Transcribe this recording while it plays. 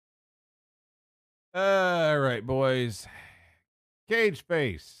All right, boys. Cage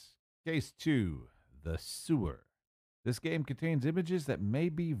Face. Case 2. The Sewer. This game contains images that may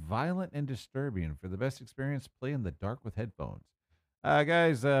be violent and disturbing. For the best experience, play in the dark with headphones.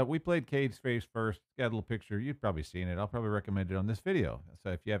 Guys, we played Cage Face first. Got a little picture. You've probably seen it. I'll probably recommend it on this video.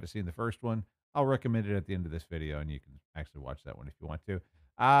 So if you haven't seen the first one, I'll recommend it at the end of this video, and you can actually watch that one if you want to.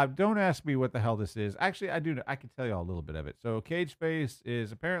 Don't ask me what the hell this is. Actually, I do. I can tell you all a little bit of it. So Cage Face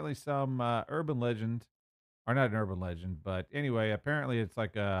is apparently some urban legend, or not an urban legend, but anyway, apparently it's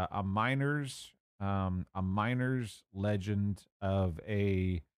like a miner's legend of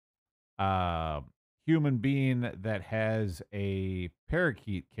a uh, human being that has a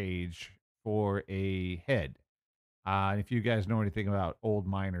parakeet cage for a head. If you guys know anything about old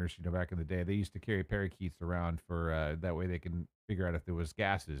miners, back in the day, they used to carry parakeets around for that way they can figure out if there was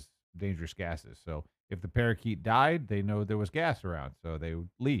gases, dangerous gases. So if the parakeet died, they know there was gas around, so they would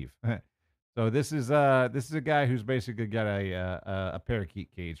leave. So this is a guy who's basically got a parakeet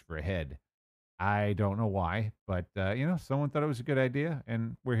cage for a head. I don't know why, but someone thought it was a good idea,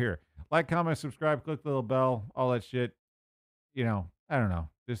 and we're here. Like, comment, subscribe, click the little bell, all that shit. I don't know.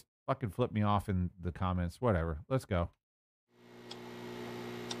 Just fucking flip me off in the comments, whatever. Let's go.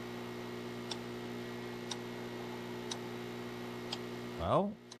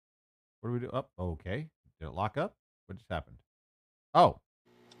 Well, what do we do? Oh, okay. Did it lock up? What just happened? Oh.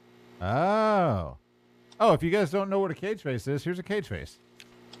 Oh. Oh, if you guys don't know what a cage face is, here's a cage face.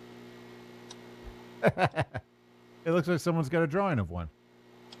 It looks like someone's got a drawing of one.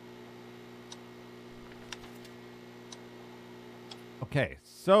 Okay,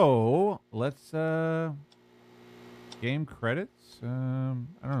 so let's game credits. I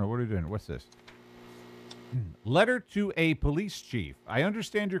don't know, what are we doing? What's this? Letter to a police chief. I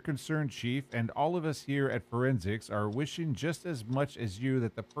understand your concern, chief, and all of us here at Forensics are wishing just as much as you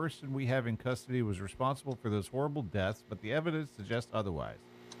that the person we have in custody was responsible for those horrible deaths, but the evidence suggests otherwise.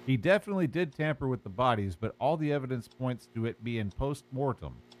 He definitely did tamper with the bodies, but all the evidence points to it being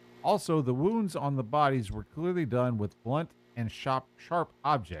post-mortem. Also, the wounds on the bodies were clearly done with blunt and sharp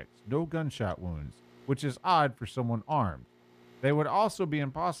objects, no gunshot wounds, which is odd for someone armed. They would also be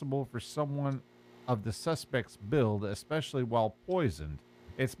impossible for someone of the suspect's build, especially while poisoned.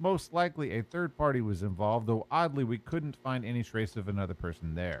 It's most likely a third party was involved, though oddly we couldn't find any trace of another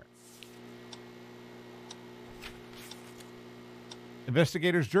person there.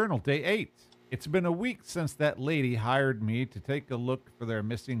 Investigators Journal, Day 8. It's been a week since that lady hired me to take a look for their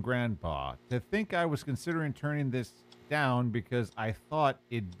missing grandpa. To think I was considering turning this down because I thought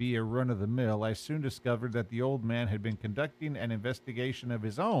it'd be a run-of-the-mill, I soon discovered that the old man had been conducting an investigation of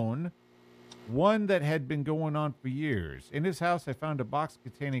his own, one that had been going on for years. In his house, I found a box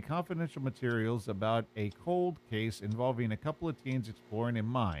containing confidential materials about a cold case involving a couple of teens exploring a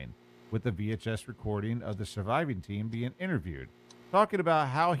mine, with a VHS recording of the surviving team being interviewed, talking about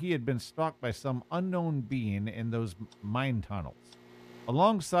how he had been stalked by some unknown being in those mine tunnels.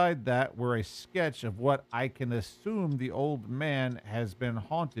 Alongside that were a sketch of what I can assume the old man has been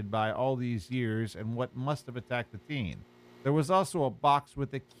haunted by all these years and what must have attacked the teen. There was also a box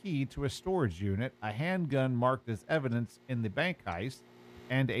with a key to a storage unit, a handgun marked as evidence in the bank heist,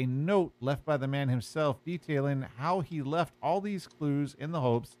 and a note left by the man himself detailing how he left all these clues in the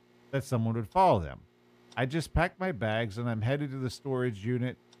hopes that someone would follow them. I just packed my bags and I'm headed to the storage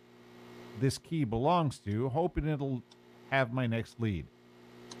unit this key belongs to, hoping it'll have my next lead.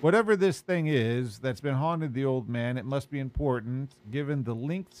 Whatever this thing is that's been haunting the old man, it must be important, given the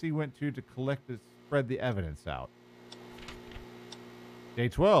lengths he went to collect and spread the evidence out. Day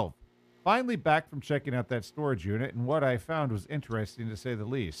 12. Finally back from checking out that storage unit, and what I found was interesting to say the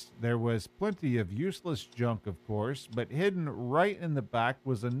least. There was plenty of useless junk, of course, but hidden right in the back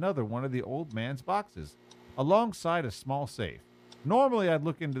was another one of the old man's boxes, alongside a small safe. Normally I'd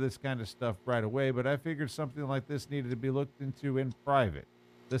look into this kind of stuff right away, but I figured something like this needed to be looked into in private.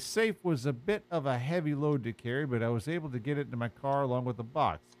 The safe was a bit of a heavy load to carry, but I was able to get it into my car along with the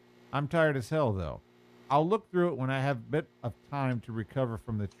box. I'm tired as hell, though. I'll look through it when I have a bit of time to recover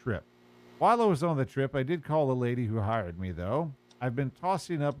from the trip. While I was on the trip, I did call the lady who hired me, though. I've been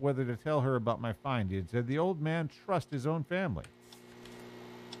tossing up whether to tell her about my findings. Did the old man trust his own family?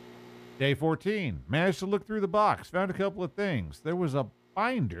 Day 14. Managed to look through the box. Found a couple of things. There was a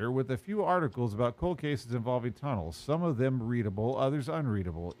binder with a few articles about cold cases involving tunnels. Some of them readable, others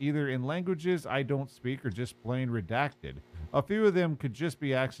unreadable, either in languages I don't speak or just plain redacted. A few of them could just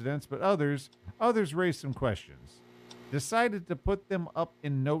be accidents, but others raised some questions. Decided to put them up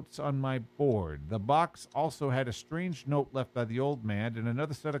in notes on my board. The box also had a strange note left by the old man and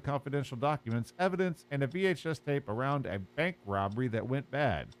another set of confidential documents, evidence, and a VHS tape around a bank robbery that went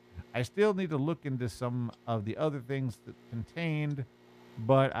bad. I still need to look into some of the other things that contained,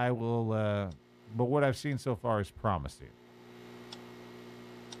 but I will, but what I've seen so far is promising.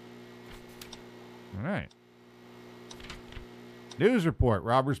 All right. News report.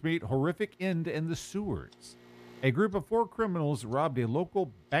 Robbers meet horrific end in the sewers. A group of 4 criminals robbed a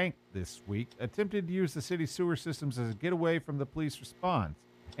local bank this week, attempted to use the city's sewer systems as a getaway from the police response.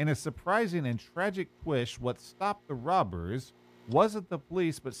 In a surprising and tragic twist, what stopped the robbers wasn't the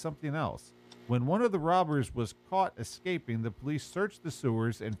police, but something else. When one of the robbers was caught escaping, the police searched the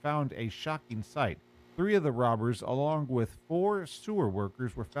sewers and found a shocking sight. 3 of the robbers, along with 4 sewer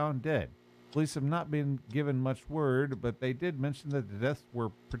workers, were found dead. Police have not been given much word, but they did mention that the deaths were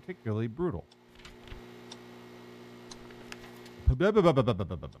particularly brutal.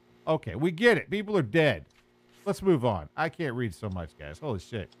 Okay, we get it. People are dead. Let's move on. I can't read so much, guys. Holy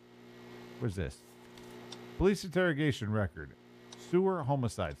shit. Where's this? Police interrogation record. Sewer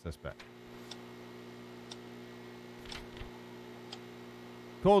homicide suspect.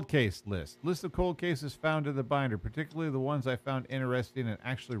 Cold case list. List of cold cases found in the binder, particularly the ones I found interesting and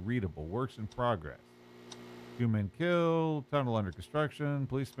actually readable. Works in progress. Human killed, tunnel under construction,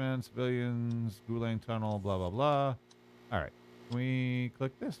 policemen, civilians, Gulang tunnel, blah, blah, blah. All right. Can we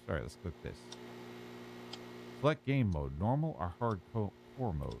click this? All right, let's click this. Select game mode, normal or hardcore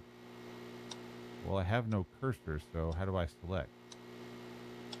mode? Well, I have no cursor, so how do I select?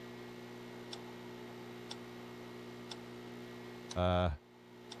 Well,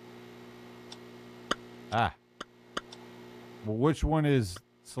 which one is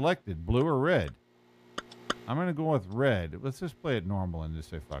selected, blue or red? I'm going to go with red. Let's just play it normal and just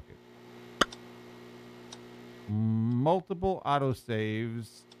say fuck it. Multiple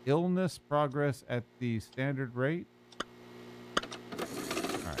autosaves. Illness progress at the standard rate. All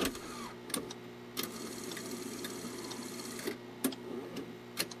right.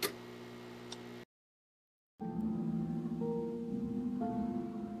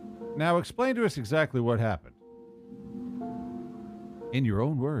 Now explain to us exactly what happened. In your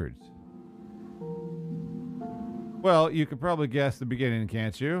own words. Well, you could probably guess the beginning,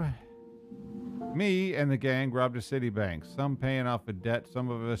 can't you? Me and the gang robbed a city bank, some paying off a debt, some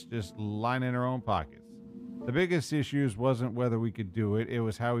of us just lining our own pockets. The biggest issues wasn't whether we could do it, it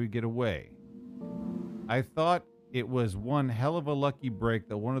was how we'd get away. I thought it was one hell of a lucky break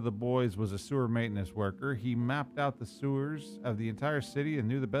that one of the boys was a sewer maintenance worker. He mapped out the sewers of the entire city and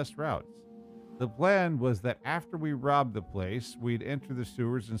knew the best routes. The plan was that after we robbed the place, we'd enter the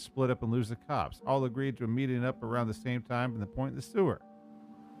sewers and split up and lose the cops. All agreed to a meeting up around the same time in the point in the sewer.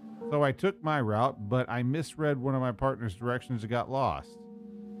 So I took my route, but I misread one of my partner's directions and got lost.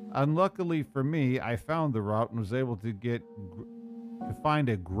 Unluckily for me, I found the route and was able to find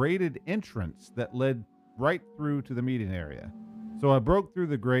a graded entrance that led right through to the meeting area. So I broke through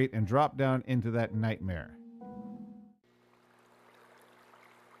the grate and dropped down into that nightmare.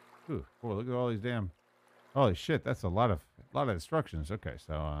 Ooh, boy, look at all these damn... Holy shit, that's a lot of instructions. Okay,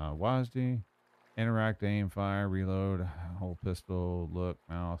 so WASD... Interact, aim, fire, reload, hold pistol, look,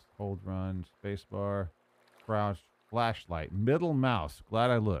 mouse, hold, run, spacebar, crouch, flashlight, middle mouse. Glad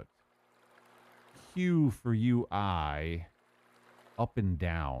I looked. Q for UI, up and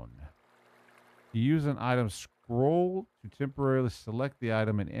down. To use an item, scroll to temporarily select the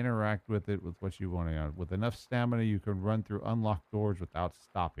item and interact with it with what you want to. With enough stamina, you can run through unlocked doors without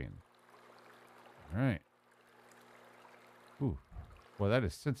stopping. All right. Ooh, boy, that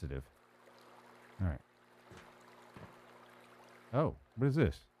is sensitive. All right. Oh, what is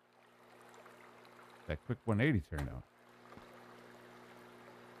this? That quick 180 turned on.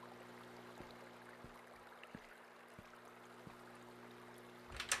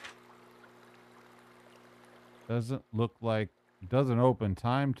 Doesn't look like... Doesn't open.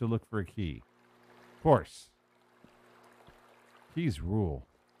 Time to look for a key. Of course. Keys rule.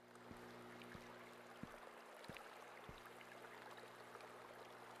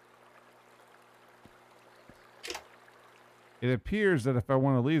 It appears that if I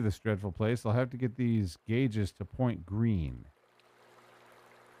want to leave this dreadful place, I'll have to get these gauges to point green.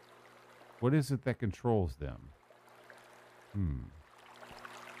 What is it that controls them?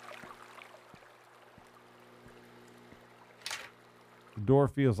 The door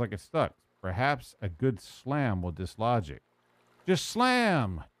feels like it's stuck. Perhaps a good slam will dislodge it. Just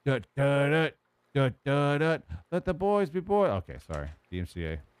slam! Dut, dut, dut, dut, dut, dut. Let the boys be boys. Okay, sorry.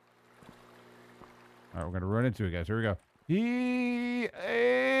 DMCA. All right, we're going to run into it, guys. Here we go. Yeah.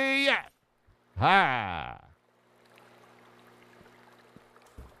 Ha!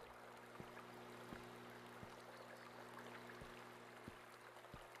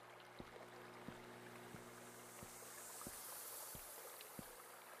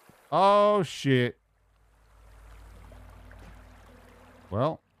 Oh, shit.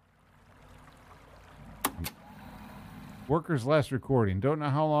 Well. Worker's last recording. Don't know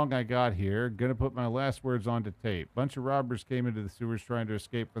how long I got here. Gonna put my last words onto tape. Bunch of robbers came into the sewers trying to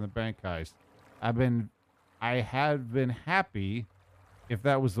escape from the bank heist. I had been happy if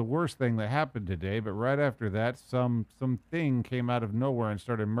that was the worst thing that happened today, but right after that, some thing came out of nowhere and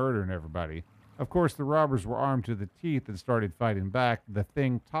started murdering everybody. Of course, the robbers were armed to the teeth and started fighting back. The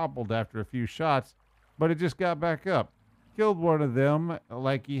thing toppled after a few shots, but it just got back up. Killed one of them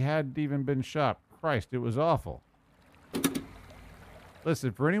like he hadn't even been shot. Christ, it was awful.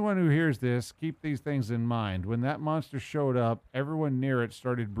 Listen, for anyone who hears this, keep these things in mind. When that monster showed up, everyone near it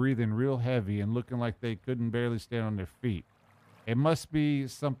started breathing real heavy and looking like they couldn't barely stand on their feet. It must be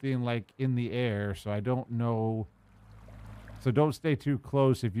something like in the air, so I don't know. So don't stay too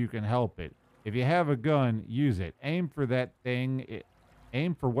close if you can help it. If you have a gun, use it. Aim for that thing.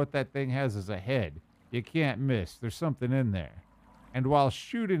 Aim for what that thing has as a head. You can't miss. There's something in there. And while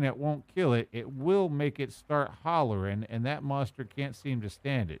shooting it won't kill it, it will make it start hollering, and that monster can't seem to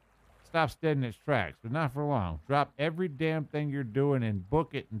stand it. Stops dead in its tracks, but not for long. Drop every damn thing you're doing and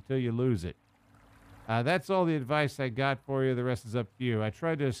book it until you lose it. That's all the advice I got for you. The rest is up to you. I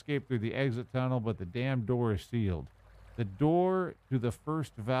tried to escape through the exit tunnel, but the damn door is sealed. The door to the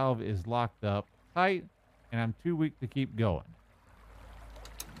first valve is locked up tight, and I'm too weak to keep going.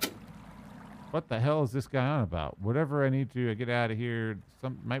 What the hell is this guy on about? Whatever I need to get out of here,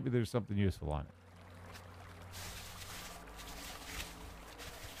 maybe there's something useful on it.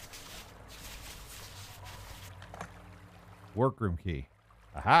 Workroom key.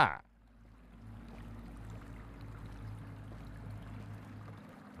 Aha!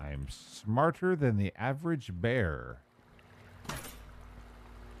 I'm smarter than the average bear.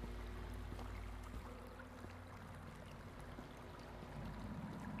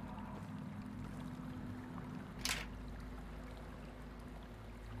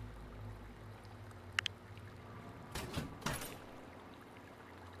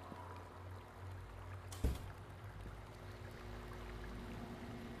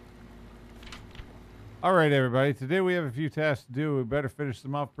 All right, everybody. Today we have a few tasks to do. We better finish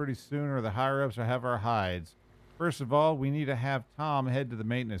them off pretty soon or the higher-ups will have our hides. First of all, we need to have Tom head to the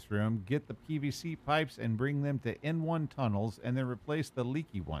maintenance room, get the PVC pipes and bring them to N1 tunnels, and then replace the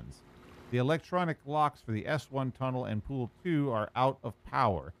leaky ones. The electronic locks for the S1 tunnel and pool 2 are out of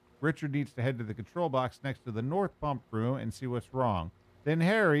power. Richard needs to head to the control box next to the north pump room and see what's wrong. Then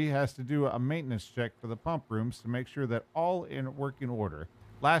Harry has to do a maintenance check for the pump rooms to make sure that all in working order.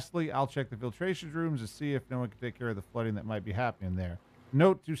 Lastly, I'll check the filtration rooms to see if no one can take care of the flooding that might be happening there.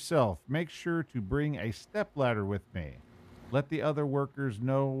 Note to self, make sure to bring a stepladder with me. Let the other workers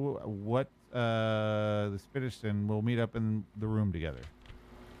know what is finished, and we'll meet up in the room together.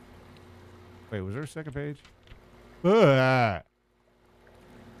 Wait, was there a second page?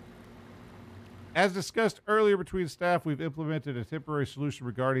 As discussed earlier between staff, we've implemented a temporary solution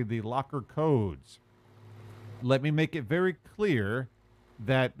regarding the locker codes. Let me make it very clear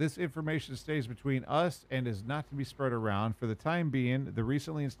that this information stays between us and is not to be spread around. For the time being, the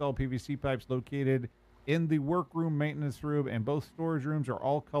recently installed PVC pipes located in the workroom, maintenance room, and both storage rooms are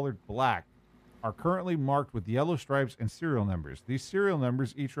all colored black, are currently marked with yellow stripes and serial numbers. These serial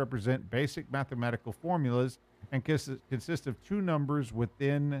numbers each represent basic mathematical formulas and consist of two numbers with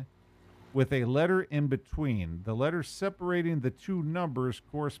a letter in between. The letters separating the two numbers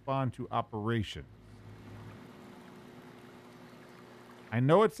correspond to operations. I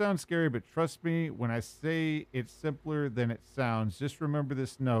know it sounds scary, but trust me when I say it's simpler than it sounds. Just remember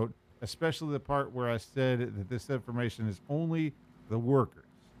this note, especially the part where I said that this information is only the workers.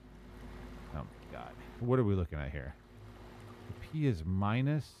 Oh, my God. What are we looking at here? The P is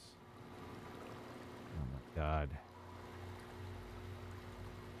minus. Oh, my God.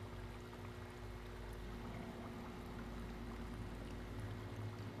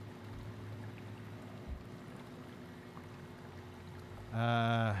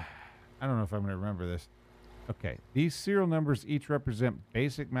 I don't know if I'm going to remember this. Okay, these serial numbers each represent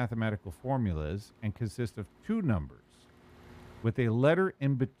basic mathematical formulas and consist of two numbers with a letter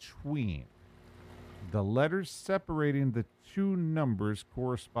in between. The letters separating the two numbers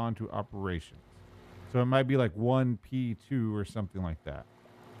correspond to operations. So it might be like 1P2 or something like that.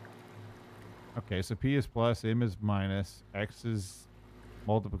 Okay, so P is plus, M is minus, X is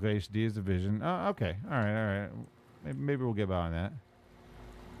multiplication, D is division. Oh, okay, all right. Maybe we'll get by on that.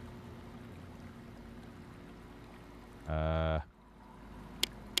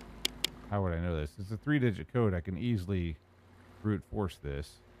 How would I know this? It's a 3-digit code. I can easily brute force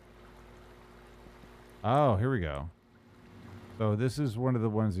this. Oh, here we go. So this is one of the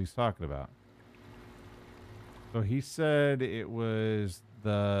ones he's talking about. So he said it was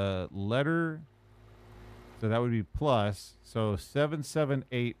the letter. So that would be plus. So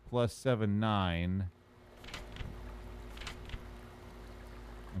 778 plus 79.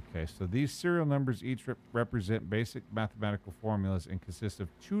 Okay, so these serial numbers each represent basic mathematical formulas and consist of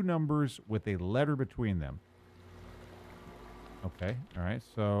two numbers with a letter between them. Okay, all right.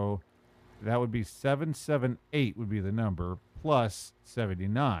 So that would be 778 would be the number plus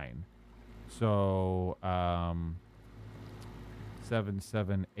 79. So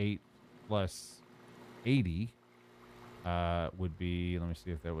 778 plus 80 would be, let me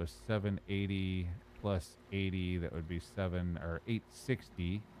see if that was 780 plus 80, that would be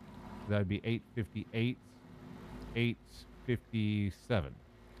 860. That would be 858, 857.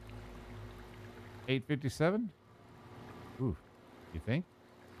 857? Ooh, you think?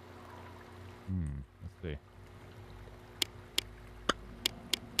 Let's see.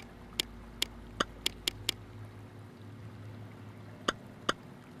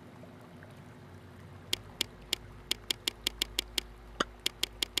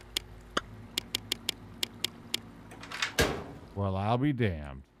 Well, I'll be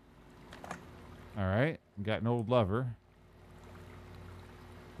damned. All right, got an old lover.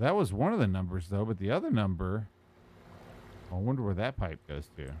 That was one of the numbers, though, but the other number, I wonder where that pipe goes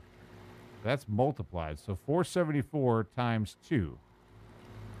to. That's multiplied, so 474 times 2.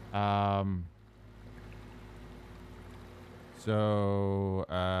 Well,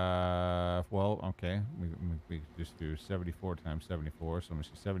 okay, we could just do 74 times 74, so I'm going to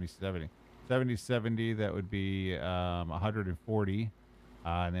say 70, 70, that would be 140,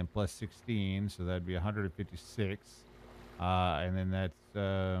 and then plus 16, so that'd be 156, and then that's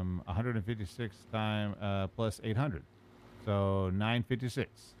 156 times plus 800, so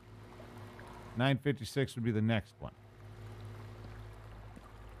 956. 956 would be the next one.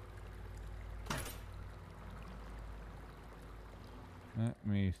 Let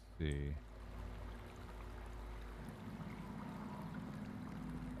me see.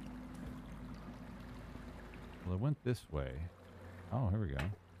 Well, it went this way. Oh, here we go. Let's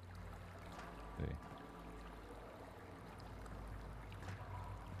see.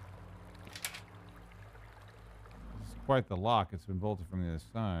 This is quite the lock. It's been bolted from the other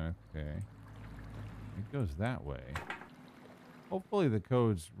side. Okay. It goes that way. Hopefully the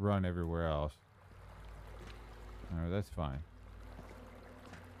codes run everywhere else. All right, that's fine.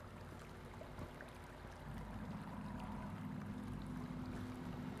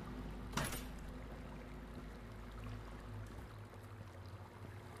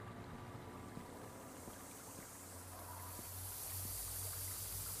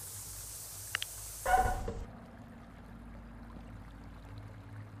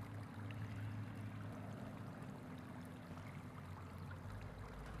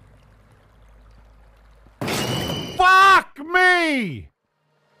 Fuck me!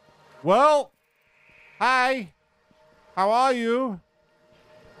 Well, hi. How are you?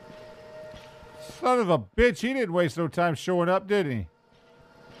 Son of a bitch, he didn't waste no time showing up, did he?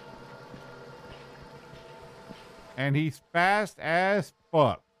 And he's fast as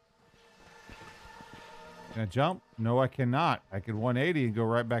fuck. Can I jump? No, I cannot. I could 180 and go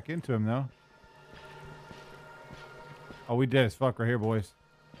right back into him, though. Oh, we dead as fuck right here, boys.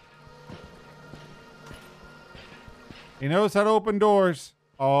 He knows how to open doors.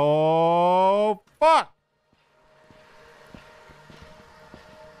 Oh, fuck.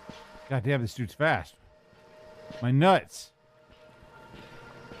 God damn, this dude's fast. My nuts.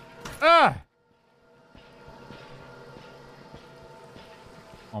 Ah!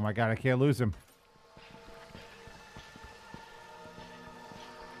 Oh my God, I can't lose him.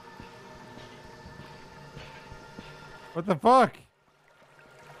 What the fuck?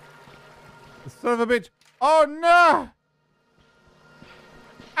 The son of a bitch. Oh no!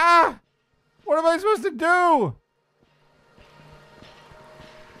 Ah! What am I supposed to do?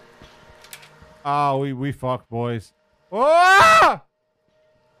 Oh, we fucked, boys. Oh!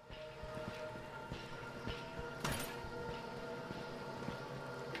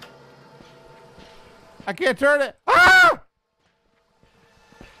 I can't turn it. Ah!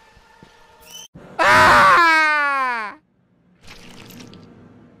 Ah!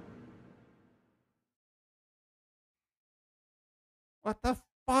 What the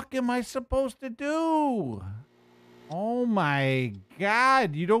fuck am I supposed to do? Oh my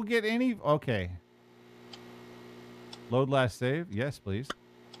God, you don't get any. Okay. Load last save. Yes, please.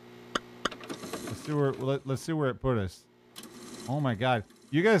 Let's see where it put us. Oh my God.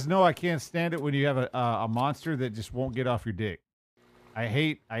 You guys know I can't stand it when you have a monster that just won't get off your dick. I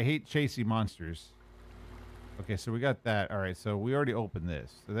hate chasey monsters. Okay, so we got that. All right, so we already opened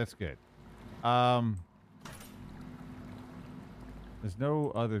this, so that's good. There's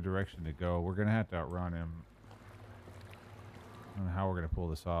no other direction to go. We're gonna have to outrun him. I don't know how we're gonna pull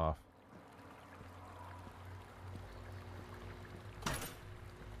this off.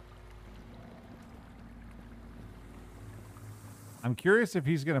 I'm curious if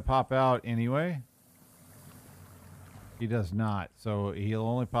he's gonna pop out anyway. He does not, so he'll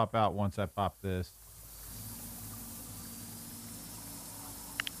only pop out once I pop this.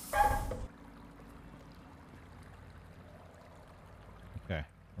 Okay,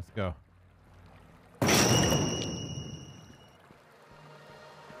 let's go.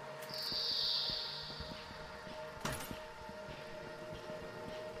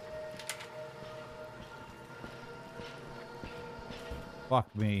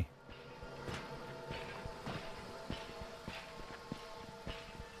 Fuck me.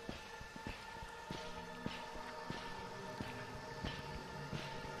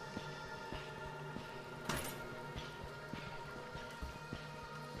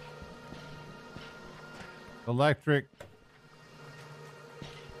 Electric.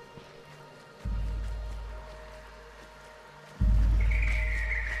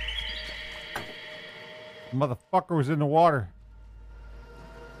 Motherfucker was in the water.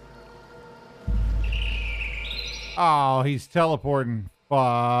 Oh, he's teleporting.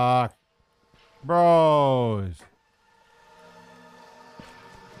 Fuck. Bros.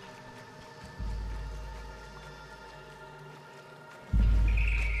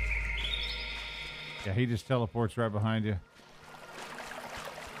 Yeah, he just teleports right behind you.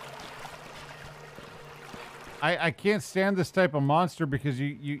 I can't stand this type of monster because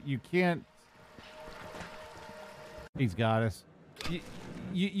you can't. He's got us.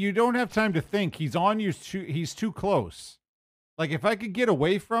 You don't have time to think. He's on you. He's too close. Like, if I could get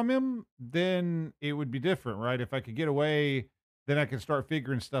away from him, then it would be different, right? If I could get away, then I could start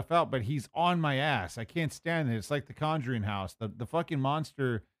figuring stuff out. But he's on my ass. I can't stand it. It's like the Conjuring house. The fucking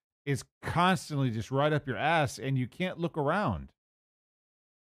monster is constantly just right up your ass, and you can't look around.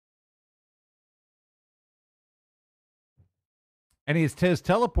 And his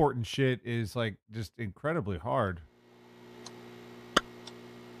teleporting shit is like just incredibly hard.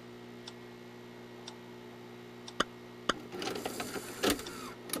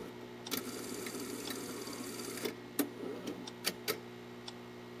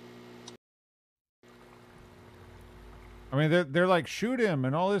 I mean, they're like, shoot him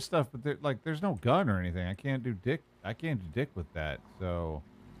and all this stuff, but like, there's no gun or anything. I can't do dick with that. So,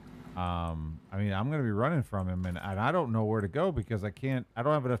 I mean, I'm gonna be running from him, and I don't know where to go because I don't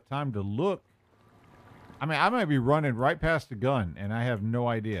have enough time to look. I mean, I might be running right past the gun, and I have no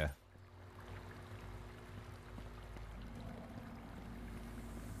idea.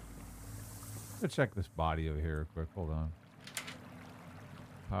 Let's check this body over here real quick. Hold on.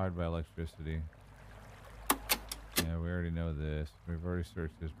 Powered by electricity. Yeah, we already know this. We've already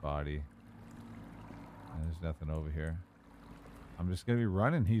searched his body. And there's nothing over here. I'm just going to be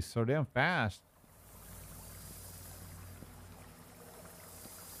running. He's so damn fast.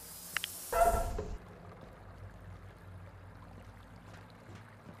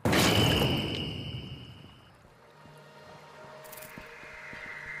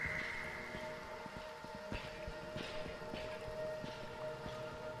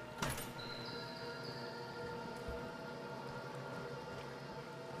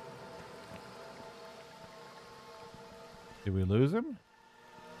 Did we lose him?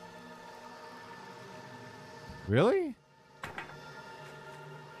 Really?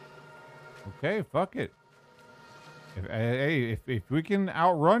 Okay, fuck it. If we can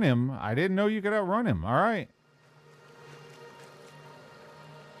outrun him, I didn't know you could outrun him. All right.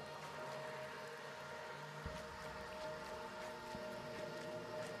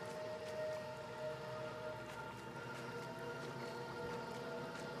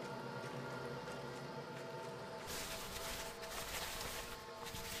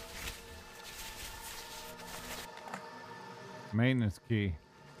 Maintenance key.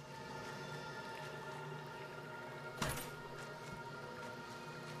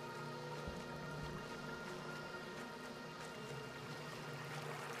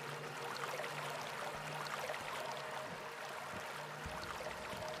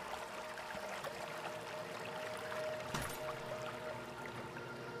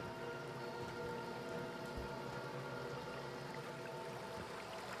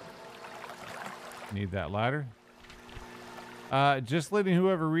 Need that ladder. Just letting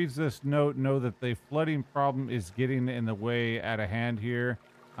whoever reads this note know that the flooding problem is getting in the way out of hand here.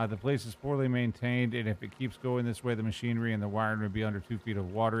 The place is poorly maintained, and if it keeps going this way, the machinery and the wiring will be under 2 feet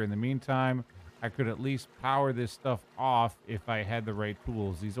of water. In the meantime, I could at least power this stuff off if I had the right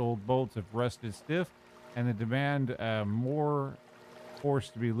tools. These old bolts have rusted stiff and they demand more force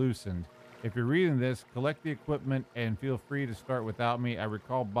to be loosened. If you're reading this, collect the equipment and feel free to start without me. I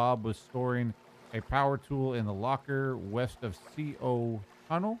recall Bob was storing a power tool in the locker west of CO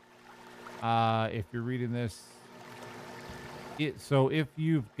Tunnel. If you're reading this, so if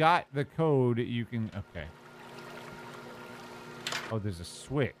you've got the code, you can, okay. Oh, there's a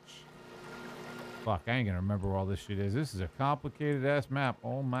switch. Fuck, I ain't gonna remember where all this shit is. This is a complicated ass map.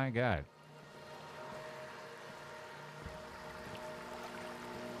 Oh my god.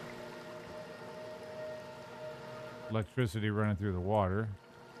 Electricity running through the water.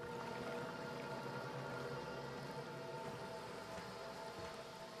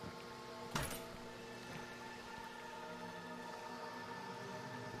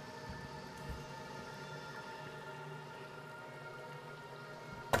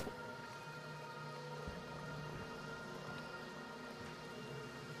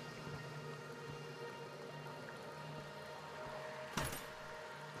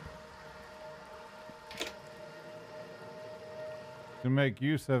 To make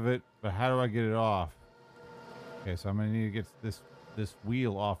use of it, but how do I get it off? Okay, so I'm gonna need to get this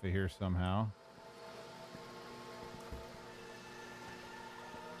wheel off of here somehow.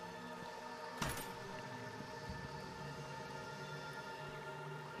 I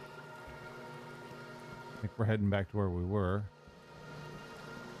think we're heading back to where we were.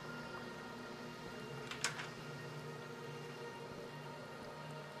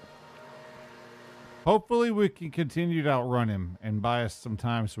 Hopefully we can continue to outrun him and buy us some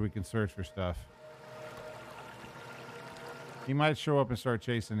time so we can search for stuff. He might show up and start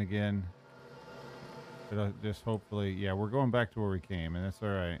chasing again. But just hopefully, yeah, we're going back to where we came, and that's all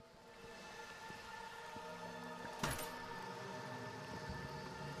right.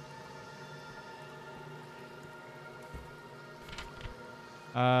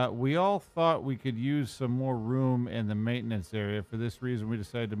 We all thought we could use some more room in the maintenance area. For this reason, we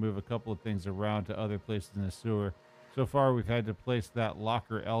decided to move a couple of things around to other places in the sewer. So far, we've had to place that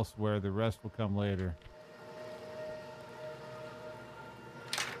locker elsewhere. The rest will come later.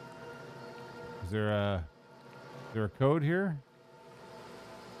 Is there a code here?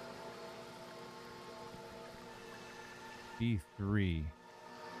 B3.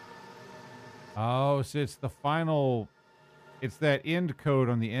 Oh, so it's the final... It's that end code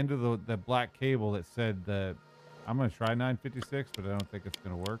on the end of the black cable that said that I'm going to try 956, but I don't think it's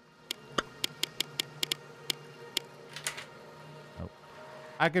going to work. Nope.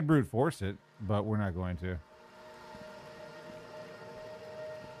 I could brute force it, but we're not going to.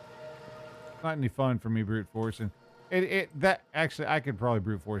 It's not any fun for me brute forcing. That actually, I could probably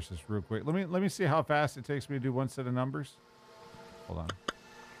brute force this real quick. Let me see how fast it takes me to do one set of numbers. Hold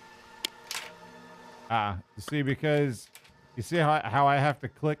on. See, because you see how I have to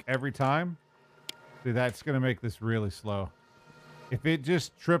click every time? See, that's going to make this really slow. If it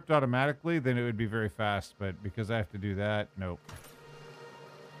just tripped automatically, then it would be very fast. But because I have to do that, nope.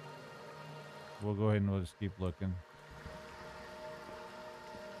 We'll go ahead and we'll just keep looking.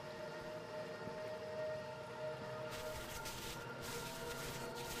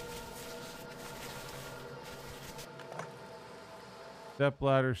 Step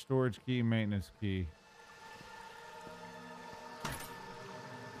ladder, storage key, maintenance key.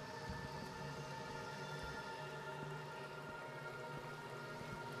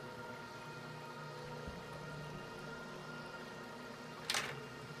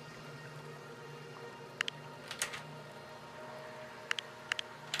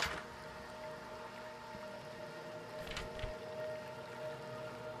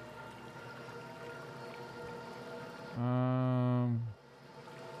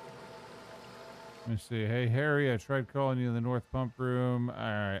 Let me see. Hey, Harry, I tried calling you in the North Pump Room. All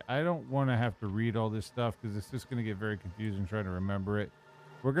right. I don't want to have to read all this stuff because it's just going to get very confusing trying to remember it.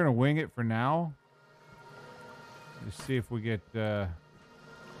 We're going to wing it for now. Just see if we get...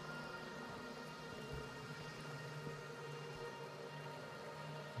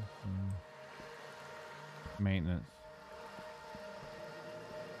 maintenance.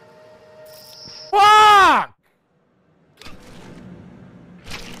 Fuck!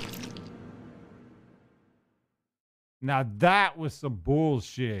 Now that was some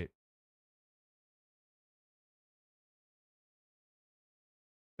bullshit.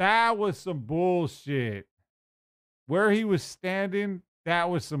 That was some bullshit. Where he was standing, that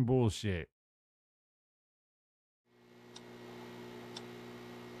was some bullshit.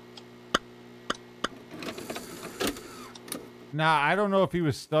 Nah, I don't know if he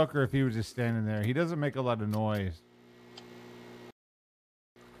was stuck or if he was just standing there. He doesn't make a lot of noise.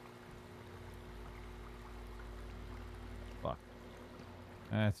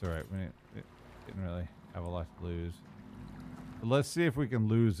 That's all right. We didn't really have a lot to lose. But let's see if we can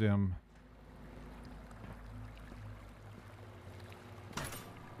lose him.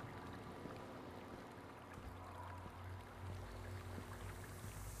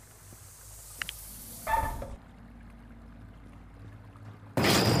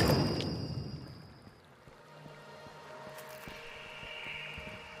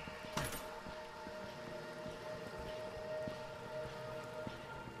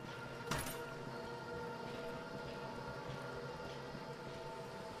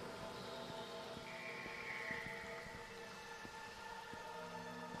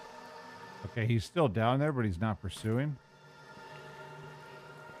 Okay, he's still down there, but he's not pursuing.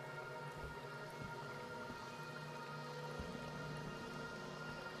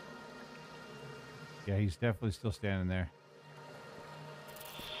 Yeah, he's definitely still standing there.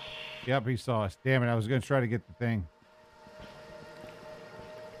 Yep, he saw us. Damn it, I was going to try to get the thing.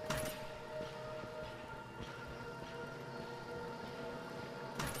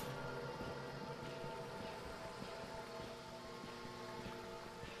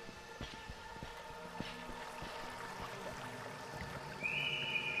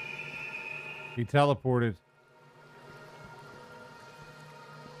 He teleported.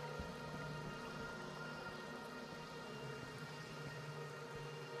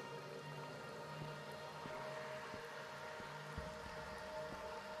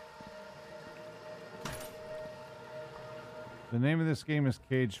 The name of this game is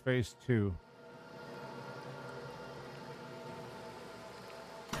Cage Face 2.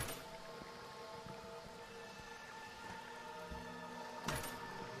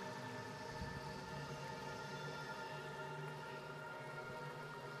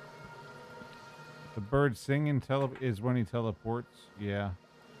 The bird singing is when he teleports. Yeah.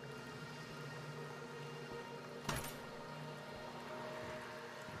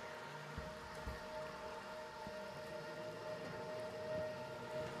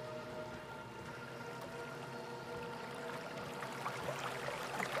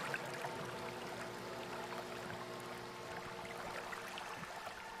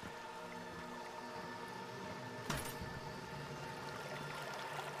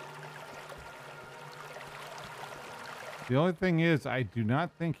 The only thing is, I do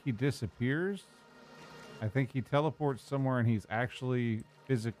not think he disappears. I think he teleports somewhere and he's actually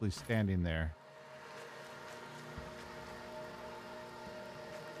physically standing there.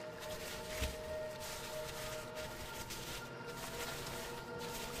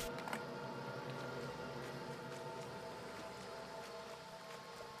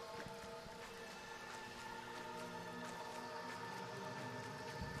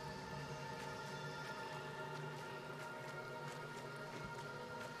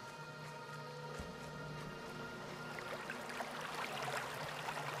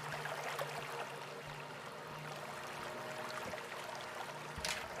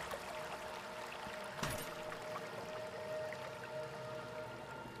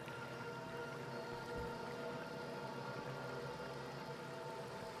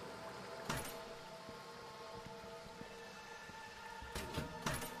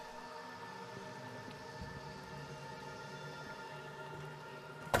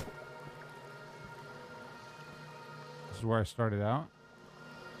 This is where I started out.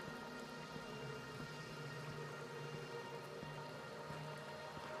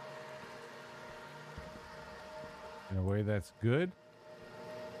 In a way that's good.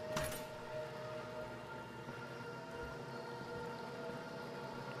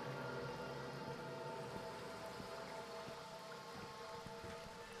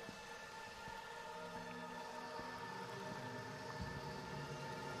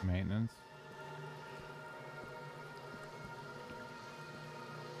 Maintenance.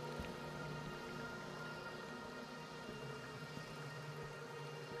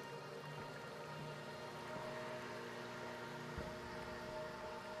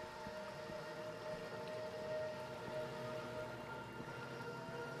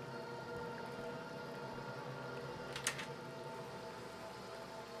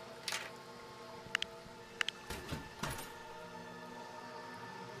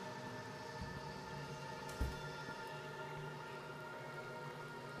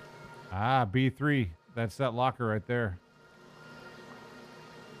 Ah, B3. That's that locker right there.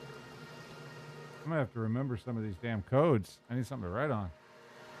 I'm gonna have to remember some of these damn codes. I need something to write on.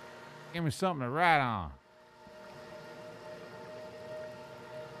 Give me something to write on.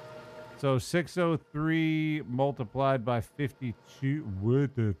 So 603 multiplied by 52.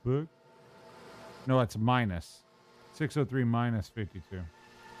 What the fuck? No, it's minus. 603 minus 52.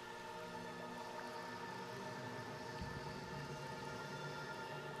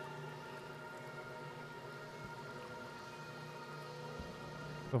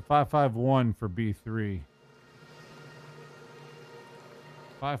 So 551 for B3.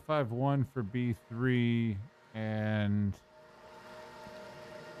 551 for B3 and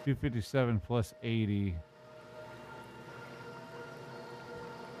 257 plus 80.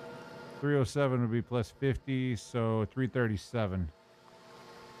 307 would be plus 50, so 337.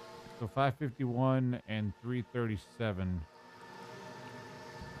 So 551 and 337.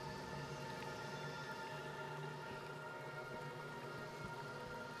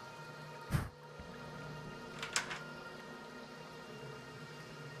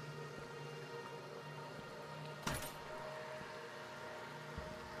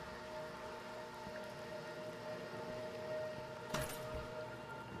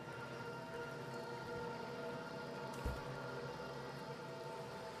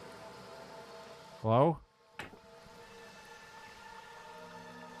 Hello?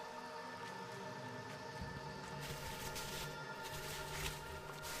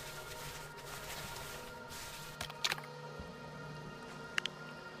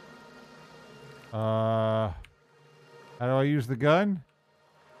 How do I use the gun?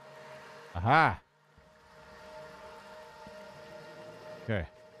 Aha. Okay.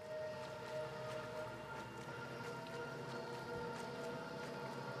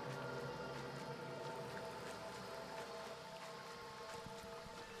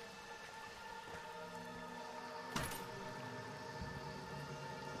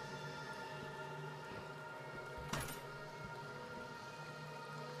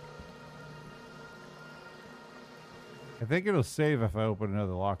 I think it'll save if I open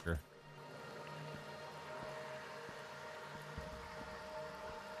another locker.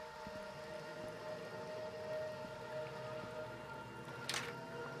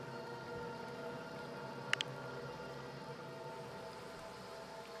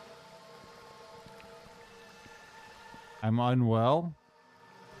 I'm unwell.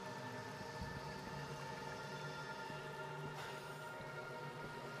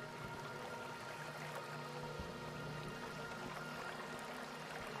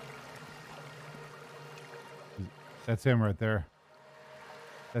 That's him right there.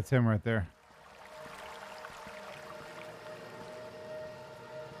 That's him right there.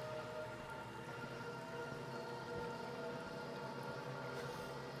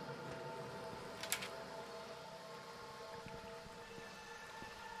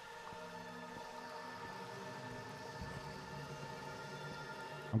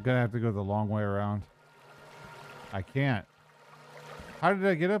 I'm gonna have to go the long way around. I can't. How did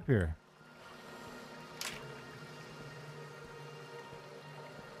I get up here?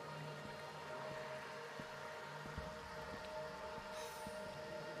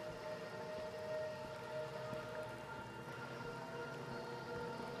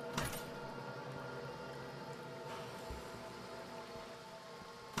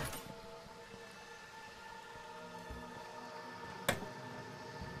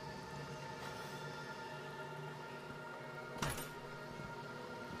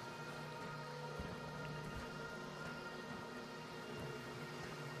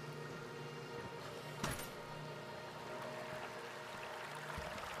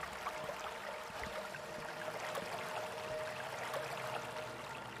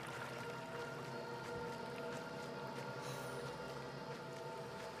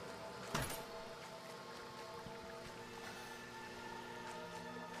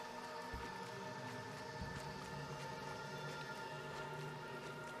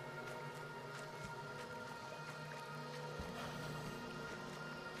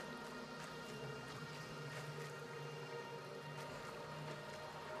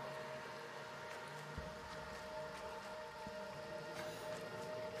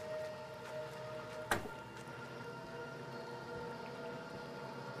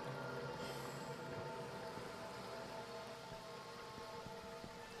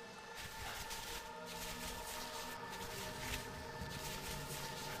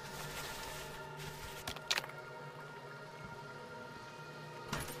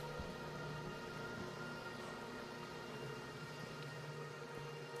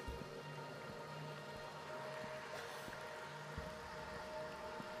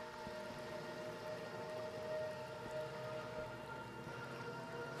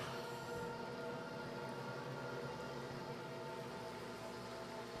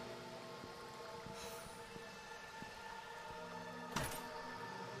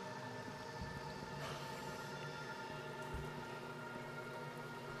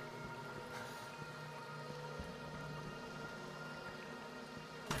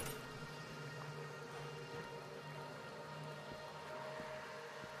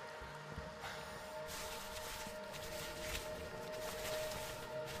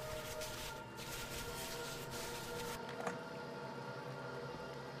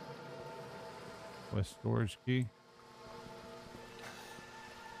 a storage key.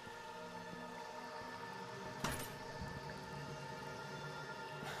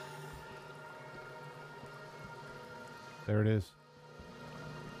 There it is.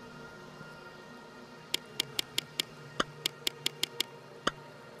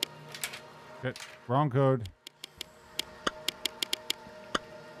 Okay, wrong code.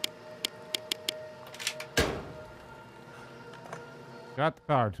 Got the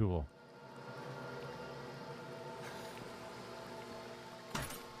power tool.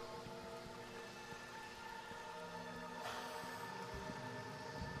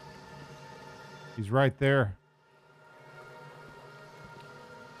 He's right there.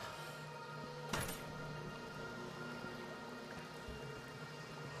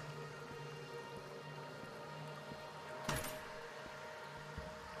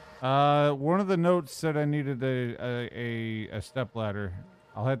 One of the notes said I needed a step ladder.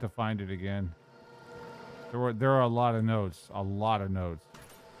 I'll have to find it again. There are a lot of notes. A lot of notes.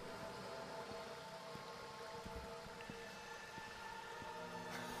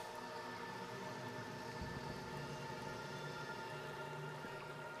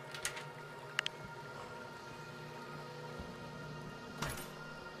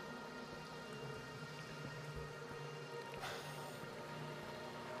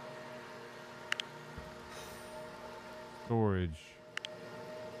 Storage.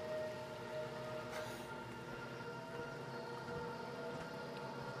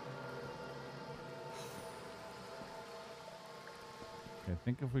 I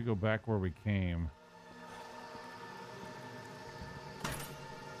think if we go back where we came.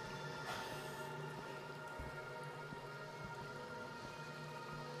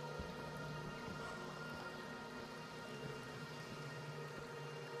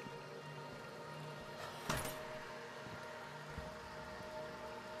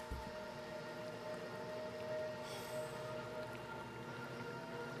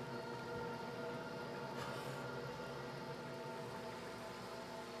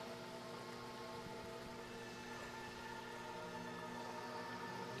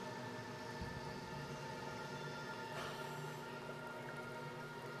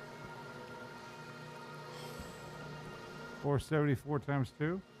 $474 times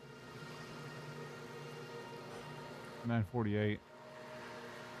 2? 948.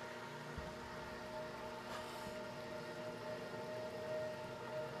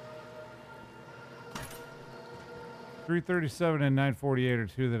 $337 and 948 are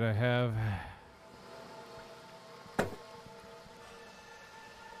two that I have.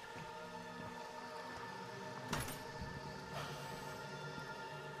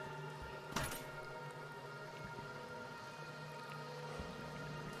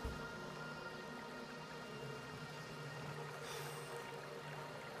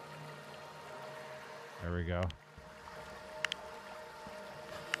 There we go.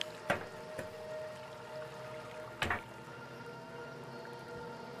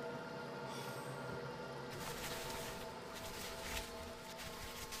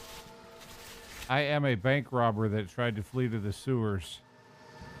 I am a bank robber that tried to flee to the sewers.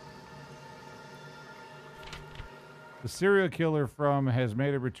 The serial killer from has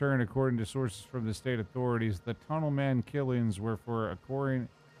made a return, according to sources from the state authorities. The Tunnel Man killings were occurring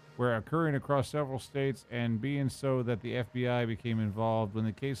across several states, and being so that the FBI became involved. When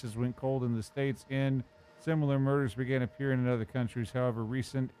the cases went cold in the states, similar murders began appearing in other countries. However,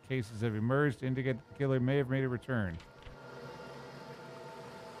 recent cases have emerged to indicate that the killer may have made a return.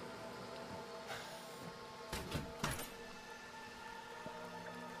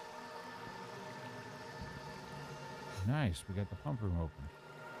 Nice, we got the pump room open.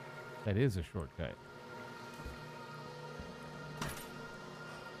 That is a shortcut.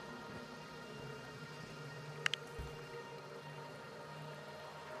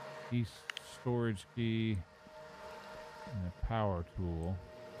 Key, storage key, and a power tool.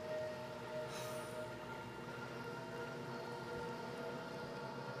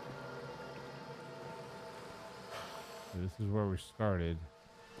 So this is where we started.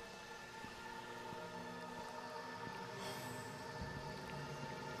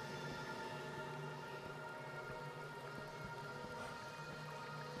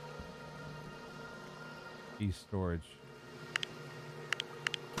 Key storage.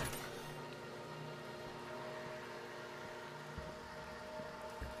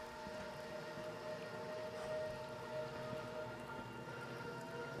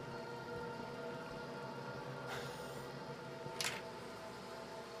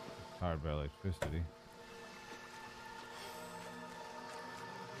 Powered by electricity.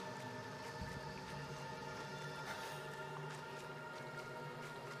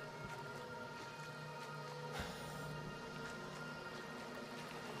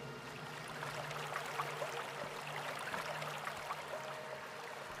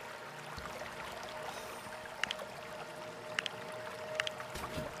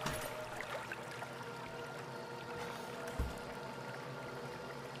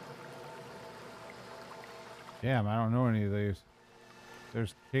 Damn, I don't know any of these.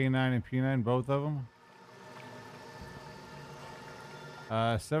 There's K9 and P9, both of them.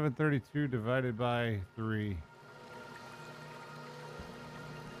 732 divided by 3.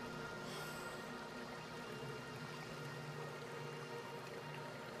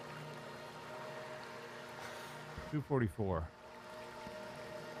 $244.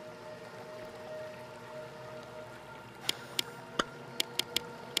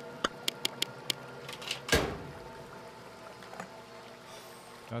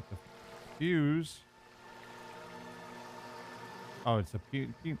 Got the fuse. Oh, it's a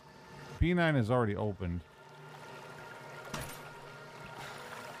P9 is already opened.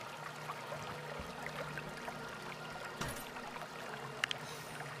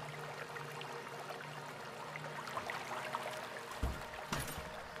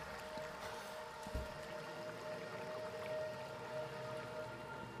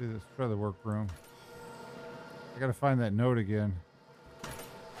 Let's try the workroom. I gotta find that note again.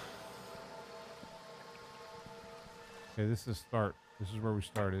 Okay, this is start. This is where we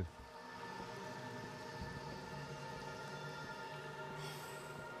started.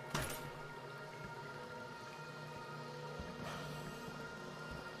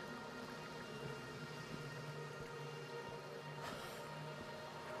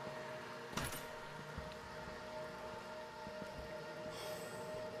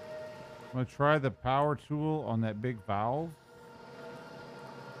 I'm gonna try the power tool on that big valve.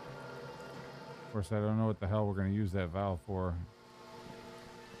 Of course, I don't know what the hell we're going to use that valve for.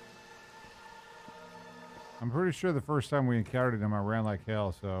 I'm pretty sure the first time we encountered him, I ran like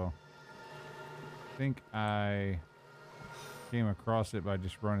hell, so I think I came across it by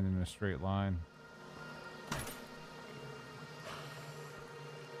just running in a straight line.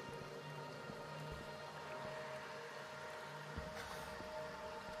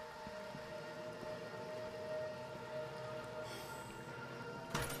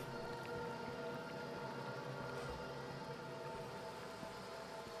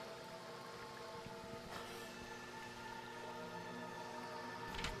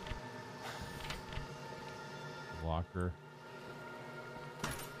 Locker.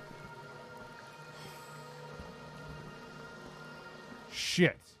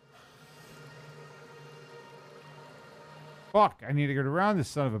 Shit. Fuck, I need to get around this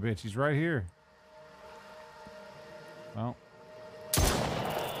son of a bitch. He's right here. Well.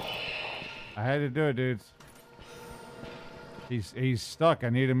 I had to do it, dudes. He's stuck. I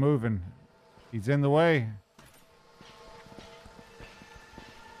need him moving. He's in the way.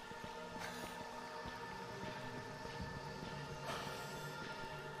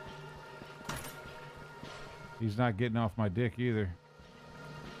 He's not getting off my dick either.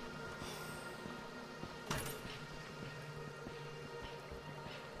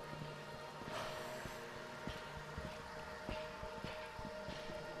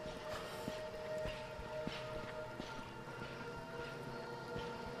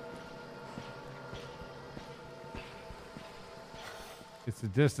 It's a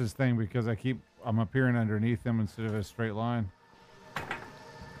distance thing because I'm appearing underneath him instead of a straight line.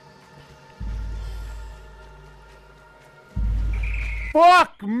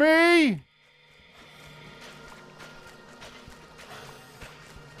 Fuck me!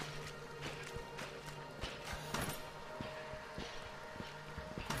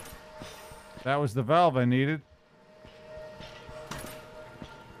 That was the valve I needed.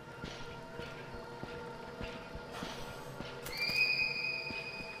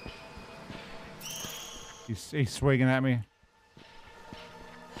 He's swinging at me.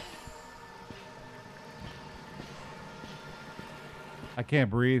 I can't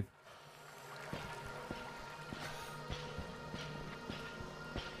breathe.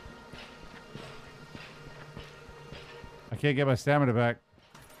 I can't get my stamina back.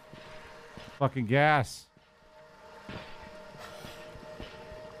 Fucking gas.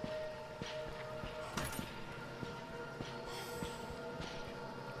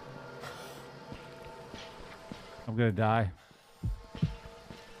 I'm gonna die.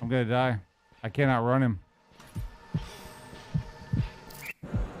 I'm gonna die. I cannot run him.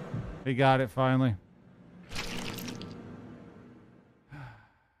 He got it finally.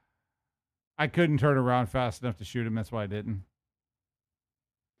 I couldn't turn around fast enough to shoot him. That's why I didn't.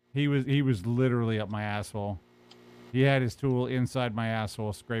 He was literally up my asshole. He had his tool inside my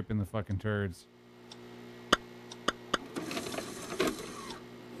asshole, scraping the fucking turds.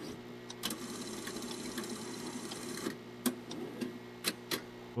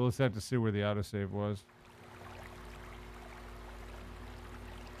 We'll just have to see where the autosave was.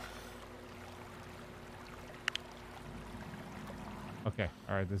 Okay,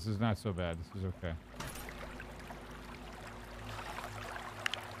 alright, this is not so bad. This is okay.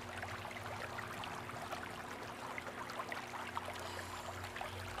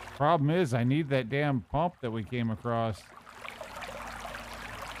 Problem is, I need that damn pump that we came across.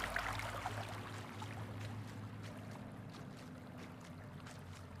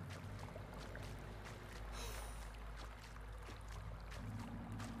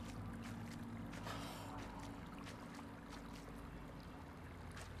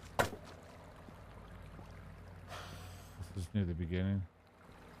 This is near the beginning.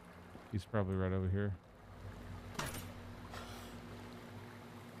 He's probably right over here.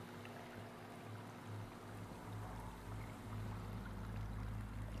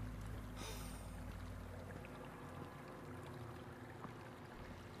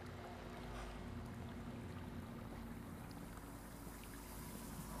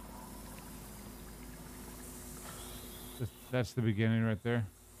 That's the beginning right there.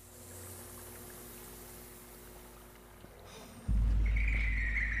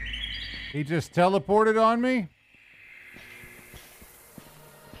 He just teleported on me?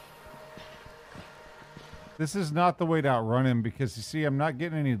 This is not the way to outrun him because you see I'm not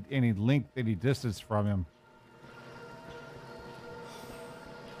getting any length, any distance from him.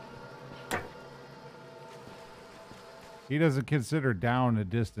 He doesn't consider down a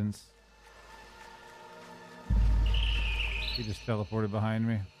distance. He just teleported behind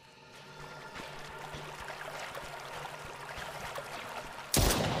me.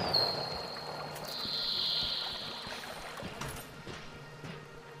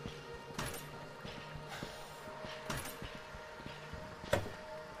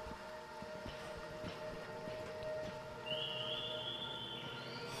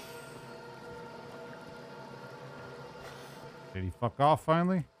 Did he fuck off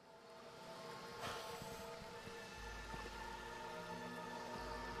finally?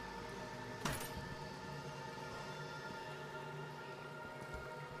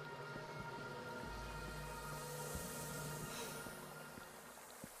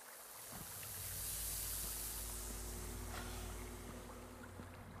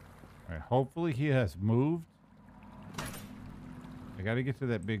 All right, hopefully he has moved. I gotta get to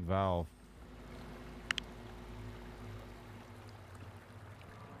that big valve.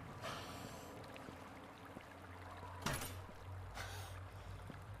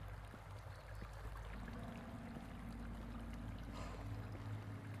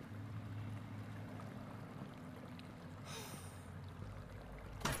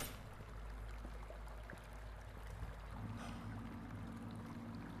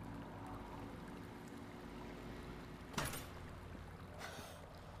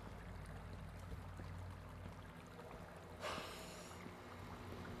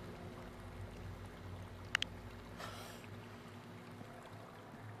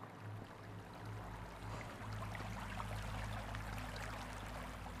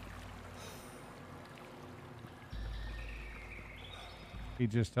 He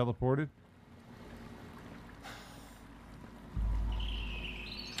just teleported.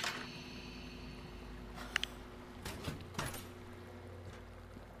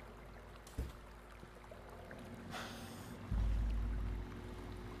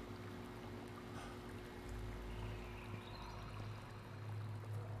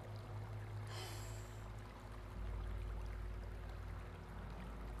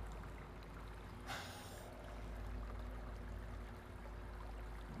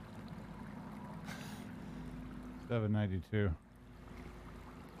 $7.92.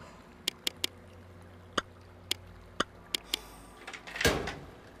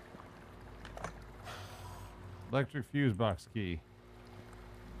 Electric fuse box key.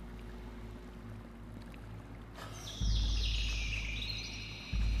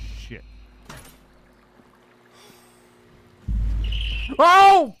 Shit.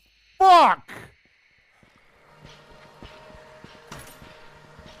 Oh, fuck!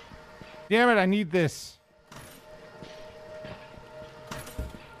 Damn it, I need this.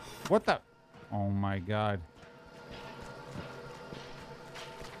 What the? Oh my God.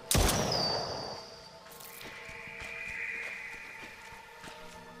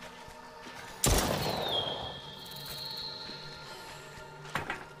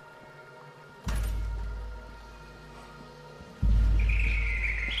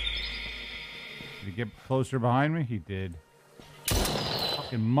 Did he get closer behind me? He did.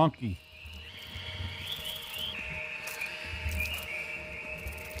 Fucking monkey.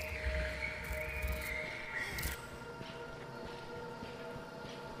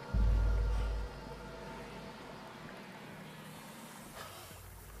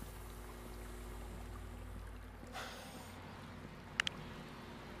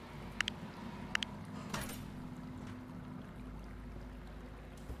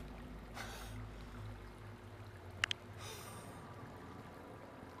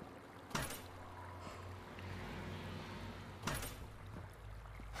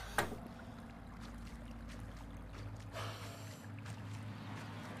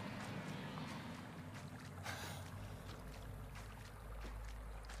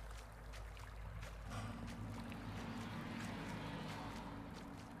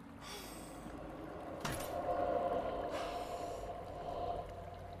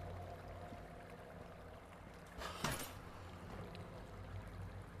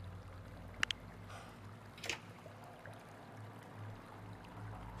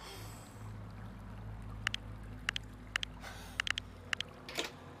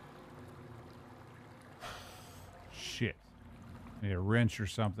 Need a wrench or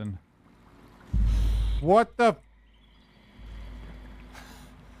something. What the?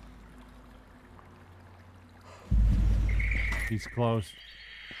 He's close.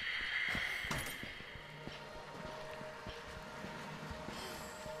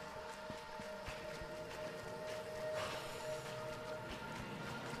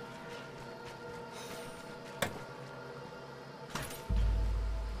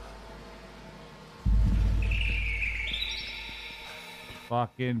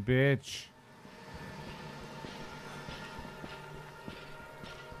 Fucking bitch.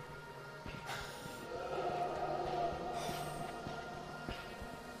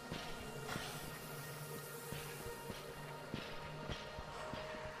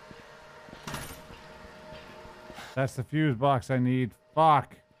 That's the fuse box I need.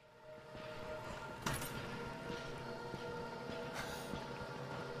 Fuck.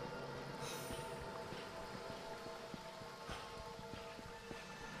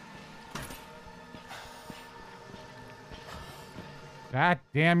 God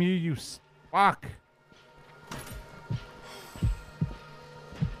damn you, you fuck.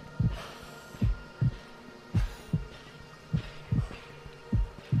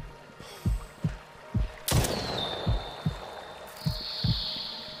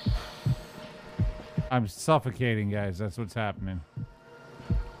 I'm suffocating, guys. That's what's happening.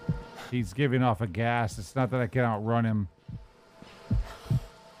 He's giving off a gas. It's not that I can outrun him.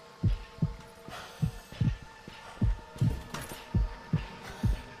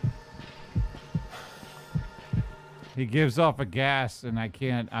 He gives off a gas and I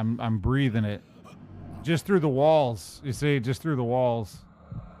can't. I'm breathing it. Just through the walls. You see, just through the walls.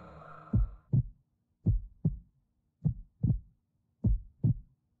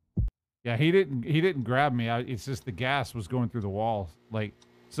 Yeah, he didn't grab me. It's just the gas was going through the walls. Like,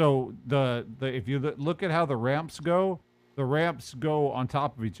 so if you look at how the ramps go on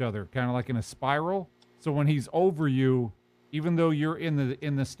top of each other, kind of like in a spiral. So when he's over you, even though you're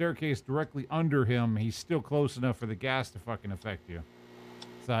in the staircase directly under him, he's still close enough for the gas to fucking affect you.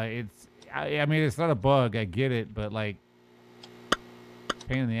 So I mean, it's not a bug. I get it, but like,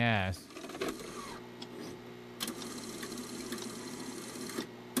 pain in the ass.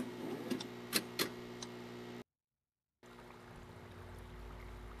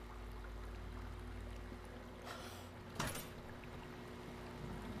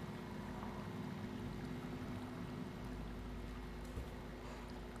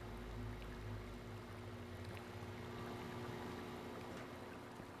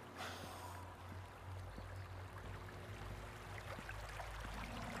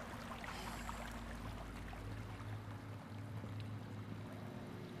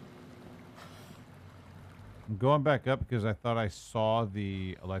 I'm going back up because I thought I saw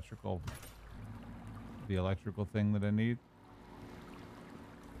the electrical thing that I need.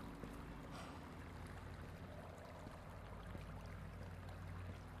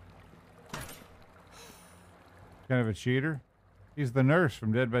 Kind of a cheater. He's the nurse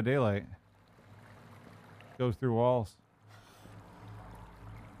from Dead by Daylight. Goes through walls.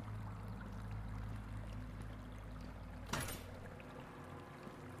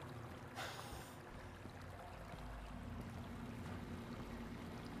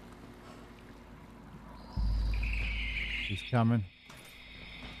 He's coming.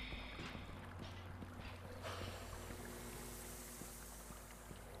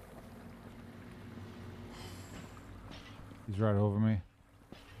 He's right over me.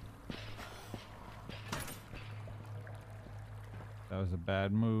 That was a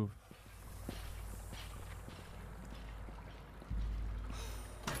bad move.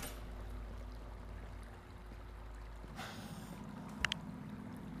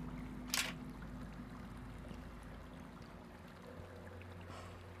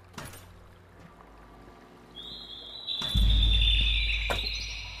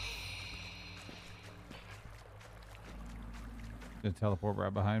 Gonna teleport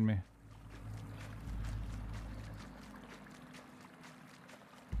right behind me.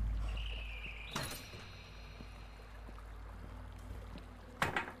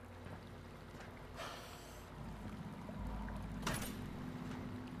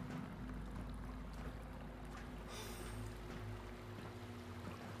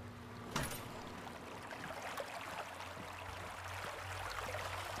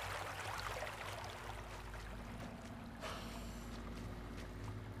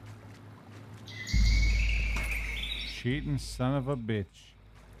 Cheating son of a bitch.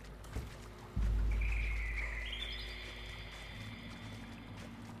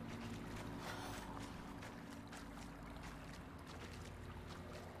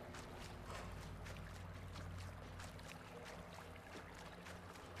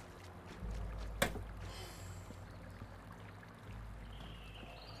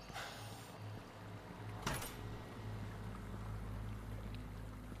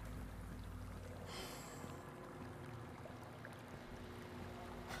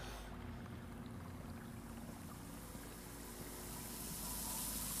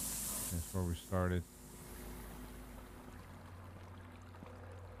 That's where we started.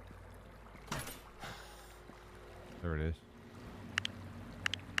 There it is.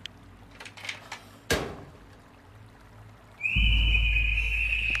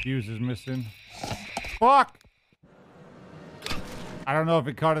 Fuse is missing. Fuck! I don't know if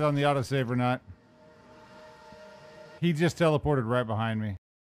it caught it on the autosave or not. He just teleported right behind me.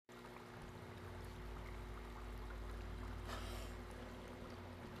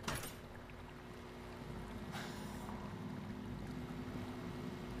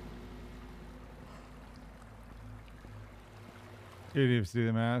 Did you see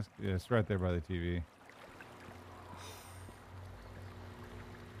the mask? Yeah, it's right there by the TV.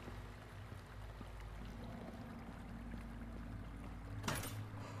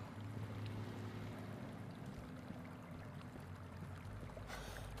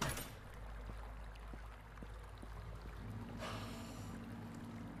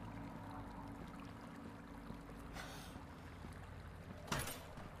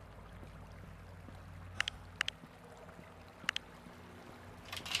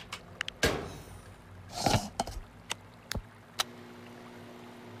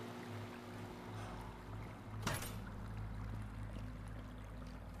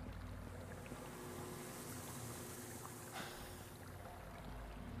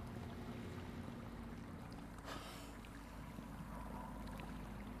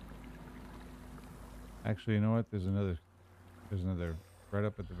 Actually, you know what? There's another right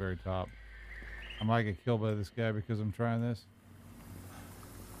up at the very top. I might get killed by this guy because I'm trying this.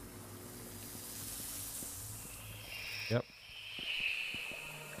 Yep.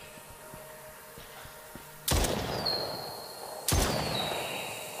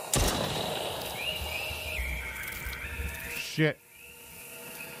 Shit.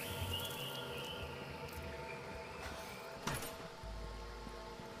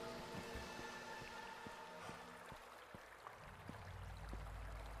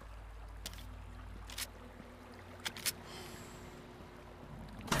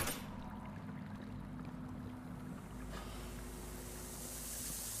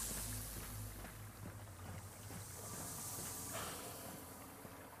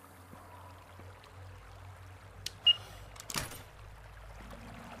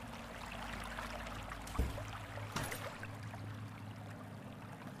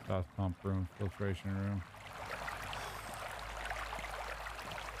 South pump room, filtration room.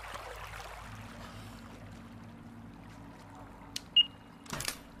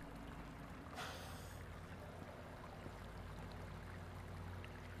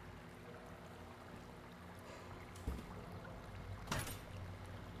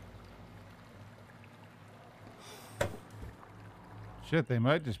 Shit, they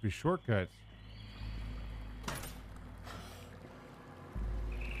might just be shortcuts.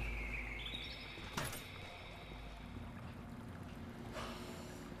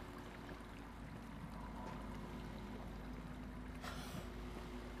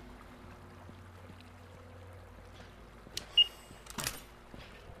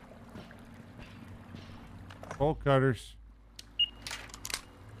 Bolt cutters.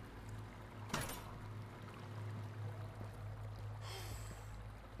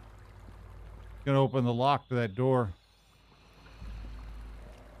 Gonna open the lock to that door.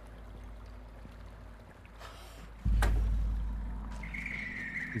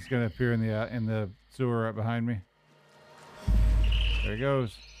 He's gonna appear in the sewer right behind me. There he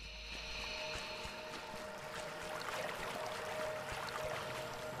goes.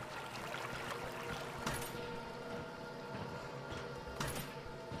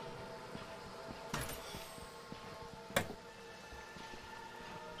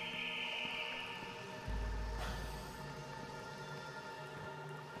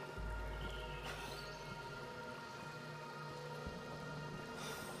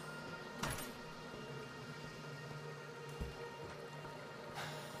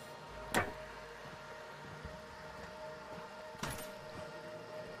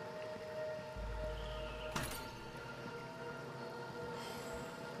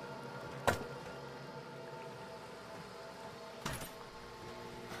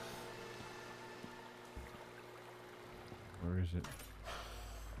 Where is it?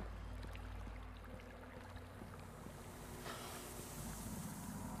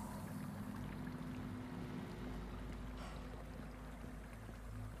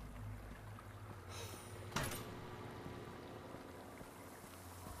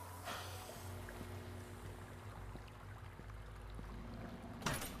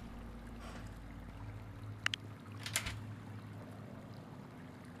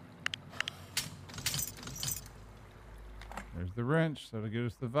 There's the wrench, so it'll get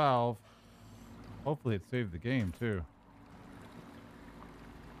us the valve. Hopefully it saved the game, too.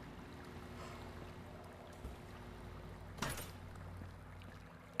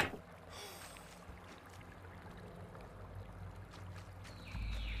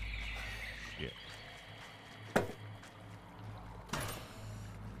 Shit.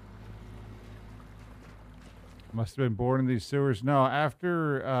 Must have been born in these sewers. No,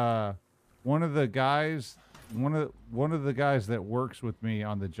 after one of the guys that works with me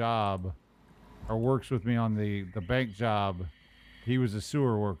on the job, or works with me on the bank job, he was a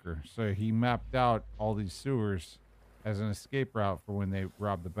sewer worker, so he mapped out all these sewers as an escape route for when they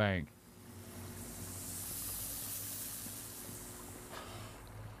robbed the bank.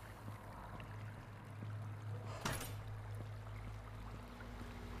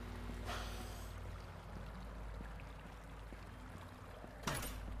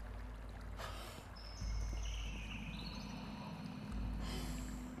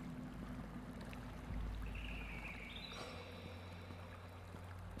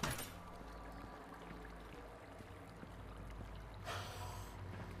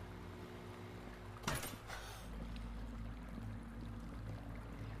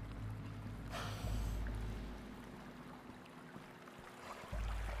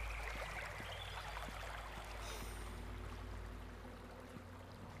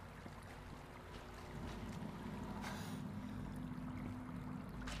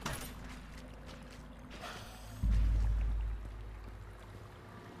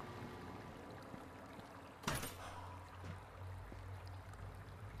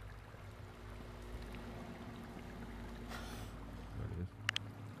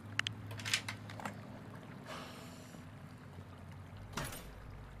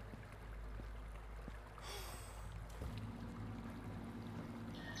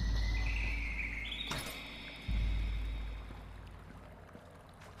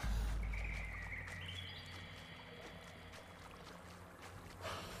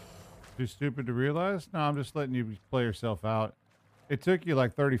 Too stupid to realize? No, I'm just letting you play yourself out. It took you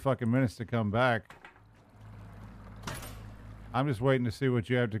like 30 fucking minutes to come back. I'm just waiting to see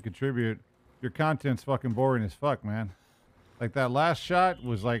what you have to contribute. Your content's fucking boring as fuck, man. Like that last shot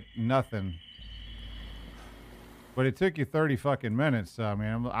was like nothing. But it took you 30 fucking minutes. So, I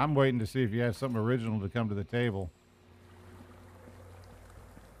mean, I'm waiting to see if you have something original to come to the table.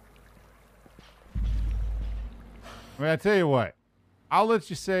 I mean, I tell you what. I'll let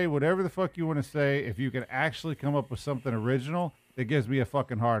you say whatever the fuck you want to say if you can actually come up with something original that gives me a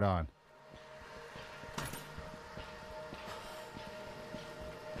fucking hard on.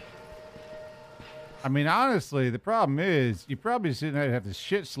 I mean, honestly, the problem is you probably didn't have the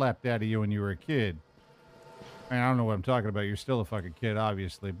shit slapped out of you when you were a kid. I mean, I don't know what I'm talking about. You're still a fucking kid,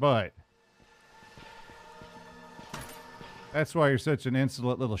 obviously, but that's why you're such an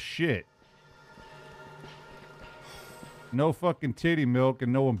insolent little shit. No fucking titty milk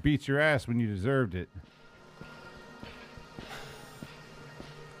and no one beat your ass when you deserved it.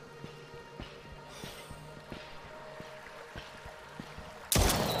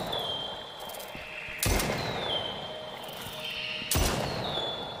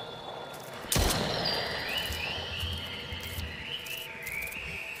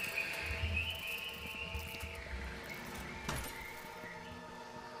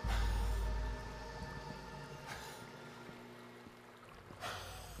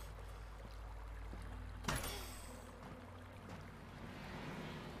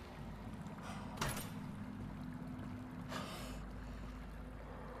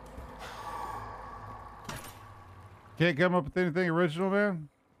 Can't come up with anything original, man?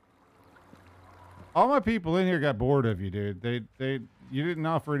 All my people in here got bored of you, dude. You didn't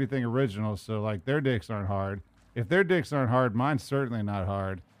offer anything original, so like their dicks aren't hard. If their dicks aren't hard, mine's certainly not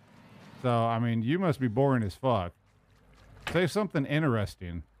hard. So, I mean, you must be boring as fuck. Say something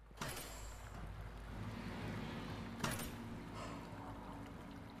interesting.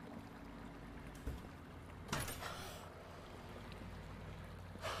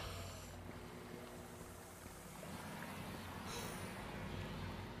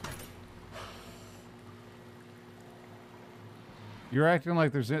 You're acting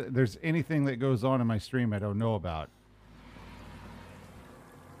like there's anything that goes on in my stream I don't know about.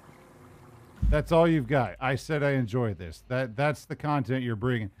 That's all you've got. I said I enjoy this. That's the content you're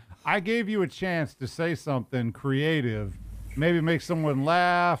bringing. I gave you a chance to say something creative, maybe make someone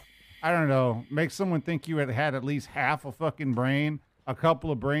laugh. I don't know, make someone think you had at least half a fucking brain, a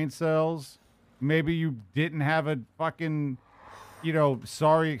couple of brain cells. Maybe you didn't have a fucking,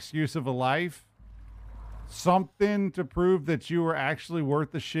 sorry excuse of a life. something to prove that you were actually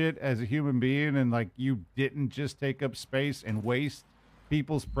worth the shit as a human being and like you didn't just take up space and waste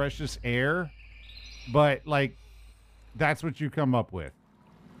people's precious air. But like, that's what you come up with.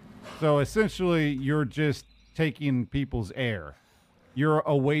 So essentially, you're just taking people's air. You're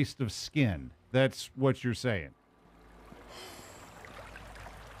a waste of skin. That's what you're saying.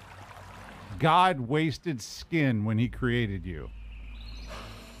 God wasted skin when he created you.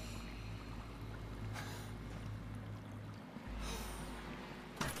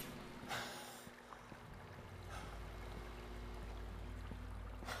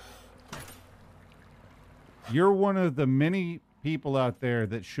 You're one of the many people out there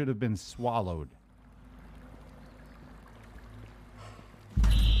that should have been swallowed.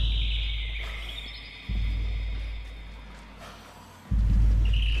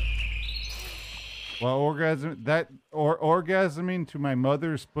 Well, orgasming to my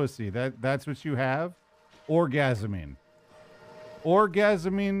mother's pussy. That's what you have? Orgasming.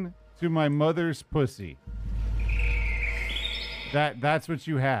 Orgasming to my mother's pussy. That's what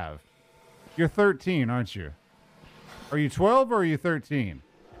you have. You're 13, aren't you? Are you 12 or are you 13?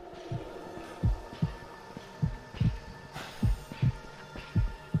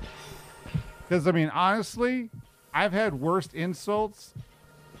 Because, I mean, honestly, I've had worse insults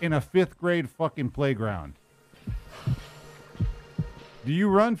in a 5th grade fucking playground. Do you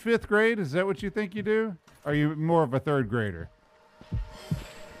run 5th grade? Is that what you think you do? Or are you more of a 3rd grader?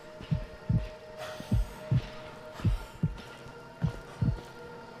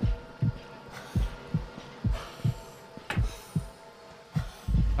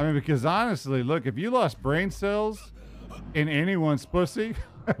 I mean, because honestly, look, if you lost brain cells in anyone's pussy,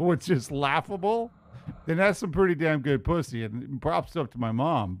 which is laughable, then that's some pretty damn good pussy. And props up to my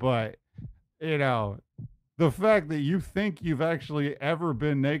mom. But, you know, the fact that you think you've actually ever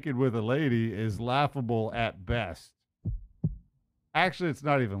been naked with a lady is laughable at best. Actually, it's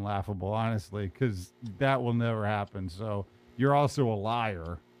not even laughable, honestly, because that will never happen. So you're also a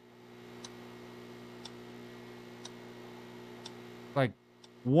liar. Like,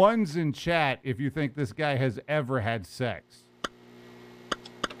 ones in chat if you think this guy has ever had sex.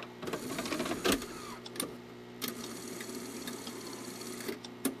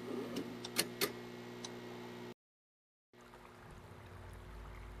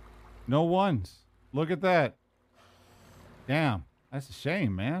 No ones. Look at that. Damn. That's a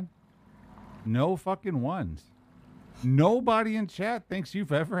shame, man. No fucking ones. Nobody in chat thinks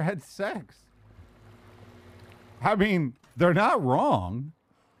you've ever had sex. I mean, they're not wrong.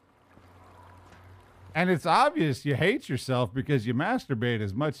 And it's obvious you hate yourself because you masturbate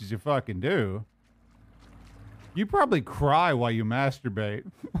as much as you fucking do. You probably cry while you masturbate.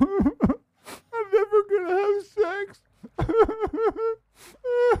 I'm never gonna have sex.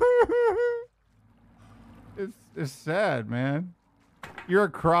 It's sad, man. You're a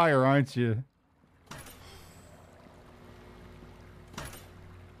crier, aren't you?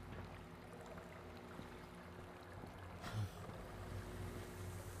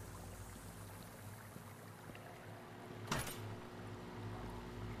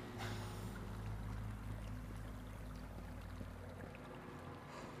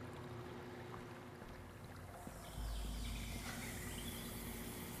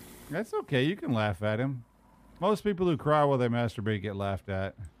 That's okay. You can laugh at him. Most people who cry while they masturbate get laughed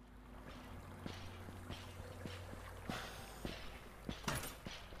at.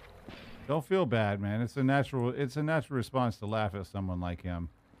 Don't feel bad, man. It's a natural response to laugh at someone like him.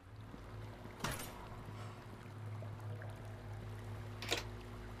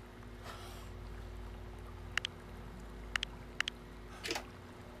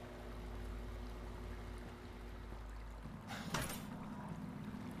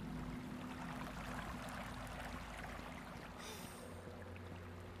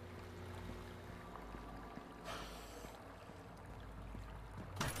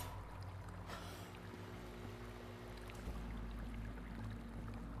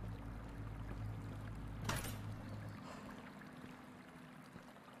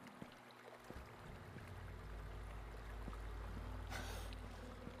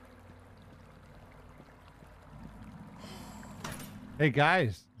 Hey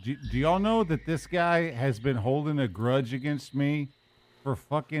guys, do y'all know that this guy has been holding a grudge against me for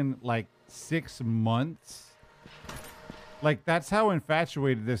fucking like 6 months? Like, that's how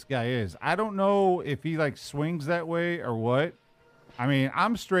infatuated this guy is. I don't know if he like swings that way or what. I mean,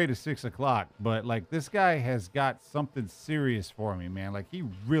 I'm straight at 6 o'clock, but like this guy has got something serious for me, man. Like, he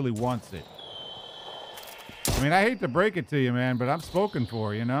really wants it. I mean, I hate to break it to you, man, but I'm spoken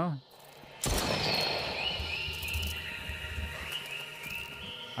for, you know?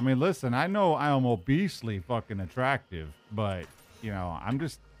 I mean, listen, I know I am obesely fucking attractive, but, you know,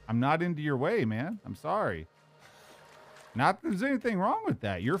 I'm not into your way, man. I'm sorry. Not that there's anything wrong with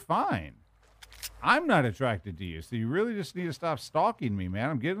that. You're fine. I'm not attracted to you, so you really just need to stop stalking me,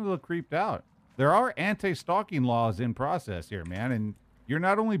 man. I'm getting a little creeped out. There are anti-stalking laws in process here, man, and you're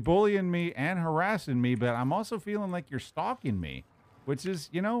not only bullying me and harassing me, but I'm also feeling like you're stalking me, which is,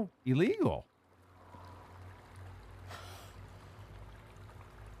 you know, illegal.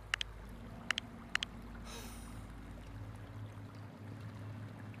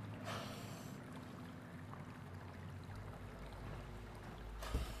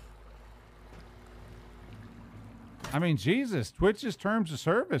 I mean, Jesus, Twitch's terms of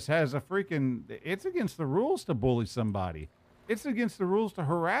service has a freaking, it's against the rules to bully somebody. It's against the rules to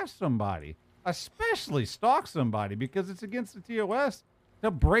harass somebody, especially stalk somebody, because it's against the TOS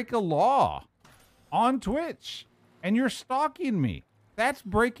to break a law on Twitch. And you're stalking me. That's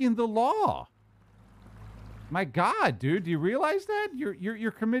breaking the law. My God, dude, do you realize that?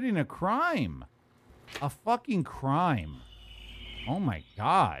 You're committing a crime. A fucking crime. Oh my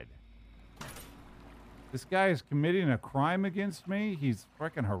God. This guy is committing a crime against me. He's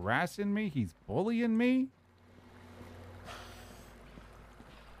freaking harassing me. He's bullying me.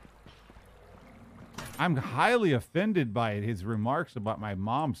 I'm highly offended by his remarks about my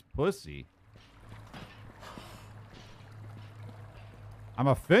mom's pussy. I'm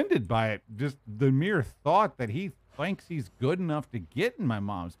offended by it. Just the mere thought that he thinks he's good enough to get in my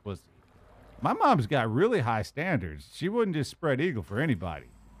mom's pussy. My mom's got really high standards. She wouldn't just spread eagle for anybody.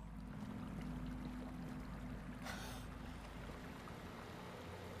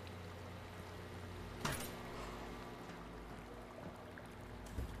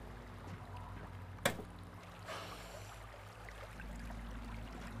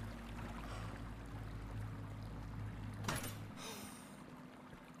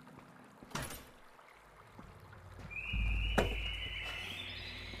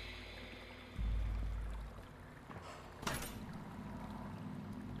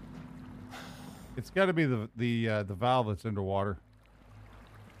 It's got to be the valve that's underwater.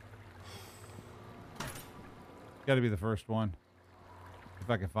 It's got to be the first one, if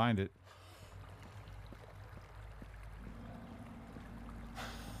I can find it.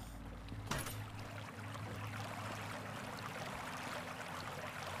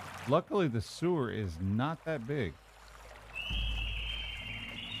 Luckily, the sewer is not that big.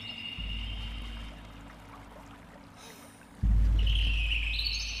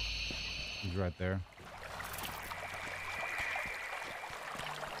 He's right there.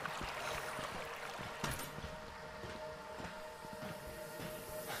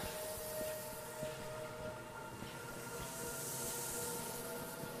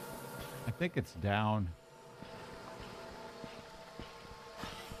 I think it's down.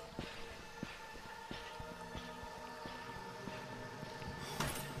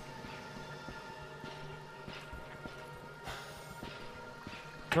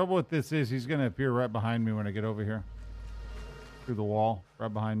 Trouble with this is he's going to appear right behind me when I get over here. Through the wall,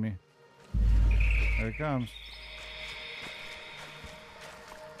 right behind me. There he comes.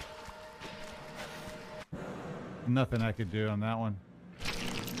 Nothing I could do on that one.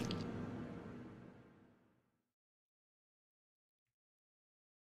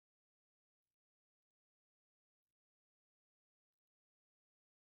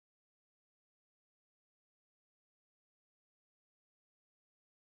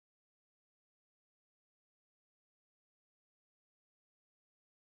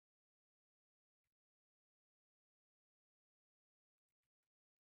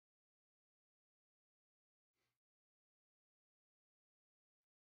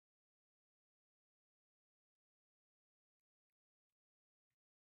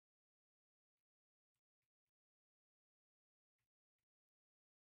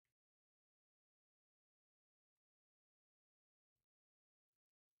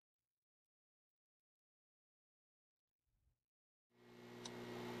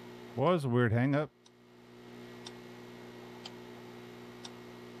 What was a weird hang up?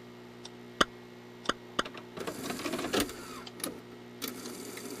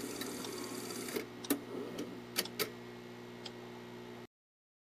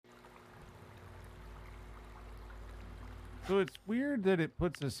 So it's weird that it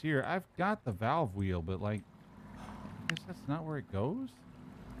puts us here. I've got the valve wheel, but like, I guess that's not where it goes.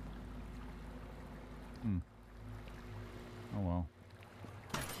 Oh well.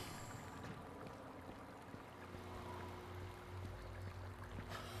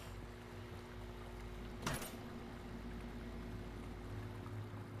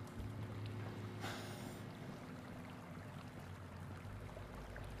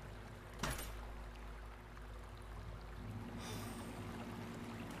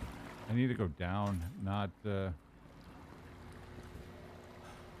 I need to go down, not... So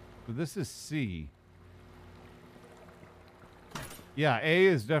this is C. Yeah, A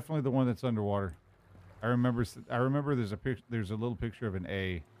is definitely the one that's underwater. I remember there's a there's a little picture of an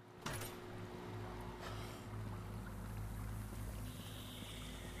A.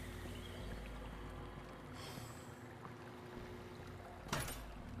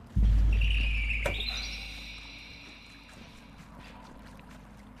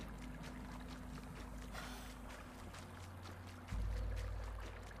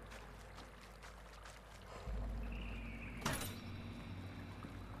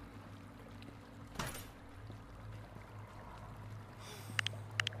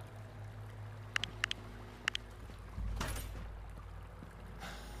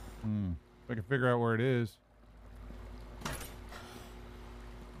 If I can figure out where it is. I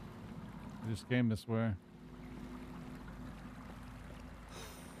just came this way.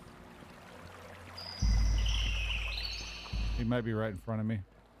 He might be right in front of me.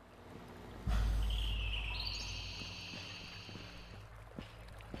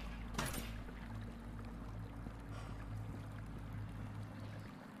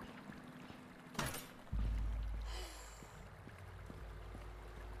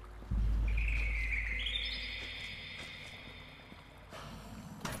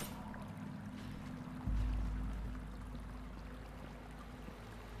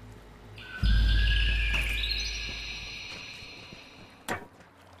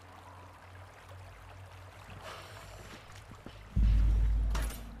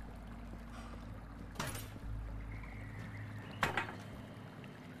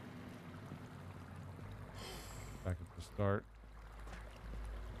 Back at the start.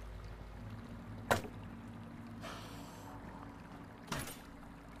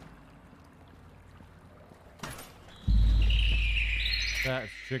 That's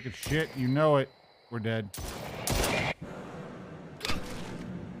chicken shit. You know it. We're dead.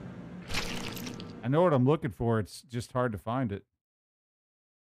 I know what I'm looking for. It's just hard to find it.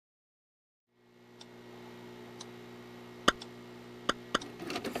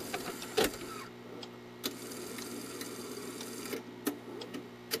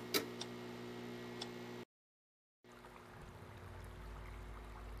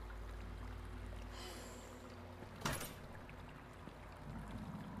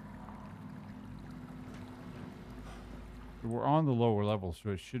 We're on the lower level, so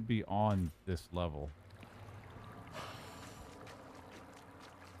it should be on this level.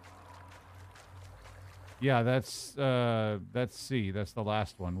 Yeah, that's C. That's the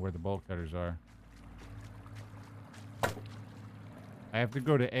last one where the bolt cutters are. I have to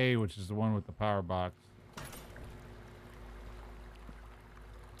go to A, which is the one with the power box.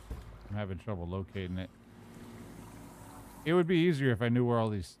 I'm having trouble locating it. It would be easier if I knew where all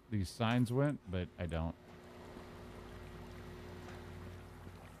these signs went, but I don't.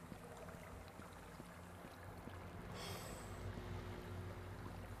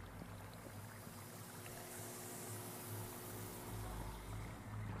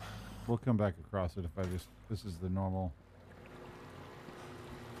 We'll come back across it if I just... This is the normal...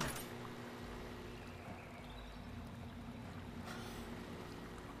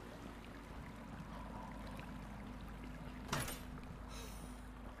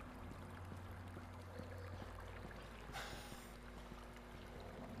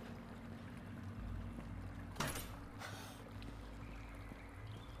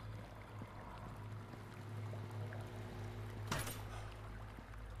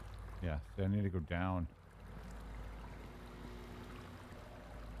 Yeah, so I need to go down.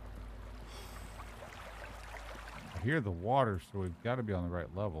 I hear the water, so we've got to be on the right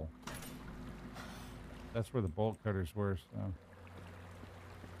level. That's where the bolt cutters were, so...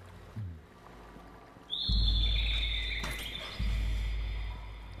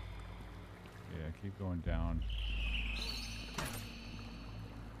 Yeah, keep going down.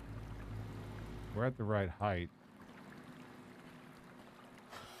 We're at the right height.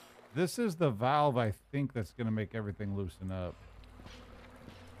 This is the valve, I think, that's going to make everything loosen up.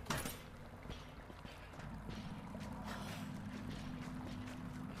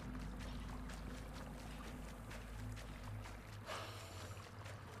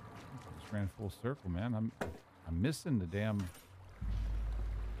 Just ran full circle, man. I'm missing the damn...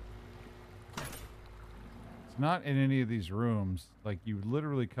 It's not in any of these rooms. Like, you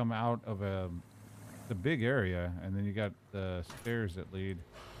literally come out of a big area, and then you got the stairs that lead.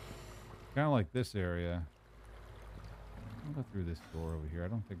 Kind of like this area. I'll go through this door over here. I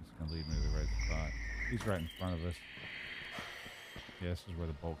don't think it's going to lead me to the right spot. He's right in front of us. Yeah, this is where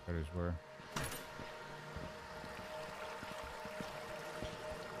the bolt cutters were.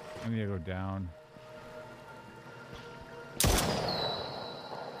 I need to go down.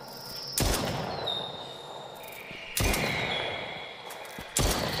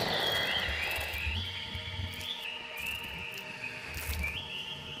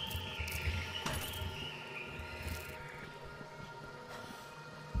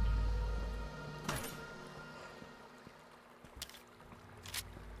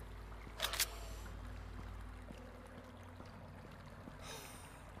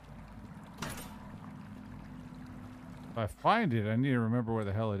 If I find it, I need to remember where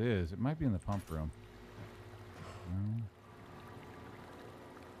the hell it is. It might be in the pump room. No.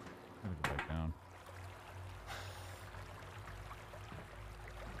 Gotta go back down.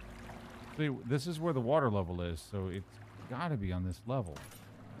 See, this is where the water level is, so it's gotta be on this level.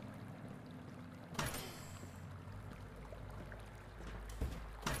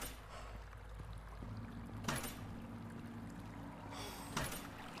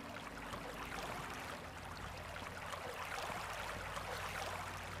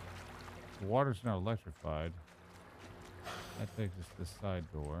 The water's not electrified. That takes us to the side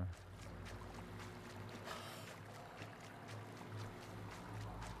door.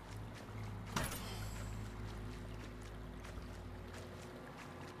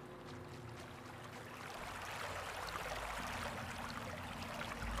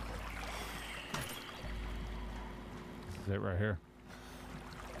 This is it right here.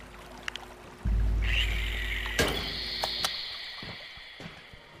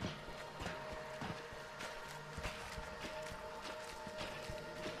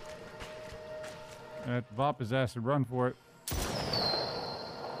 Vop his ass and run for it.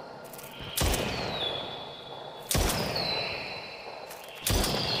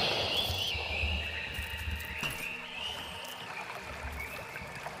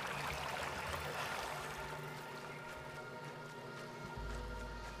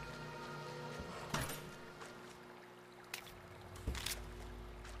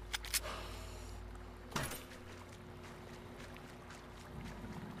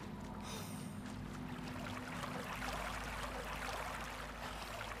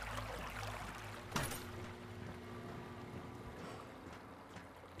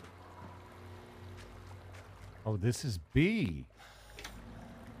 Oh, this is B.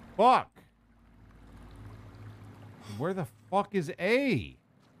 Fuck. Where the fuck is A?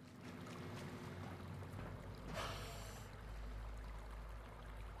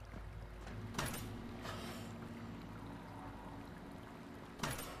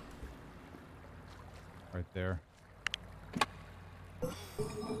 Right there.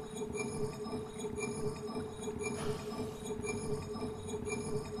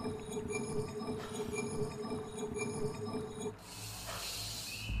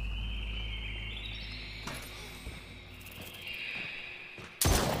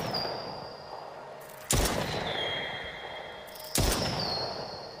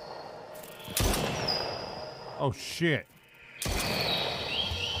 Oh, shit.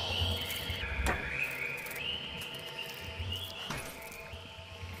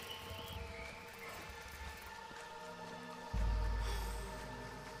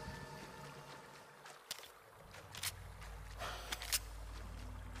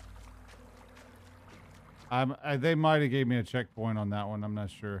 They might have gave me a checkpoint on that one. I'm not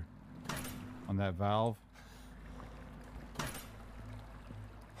sure. On that valve.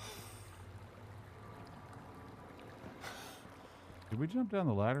 Did we jump down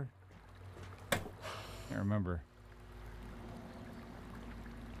the ladder? Can't remember.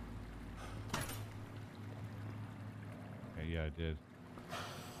 Okay, yeah, I did.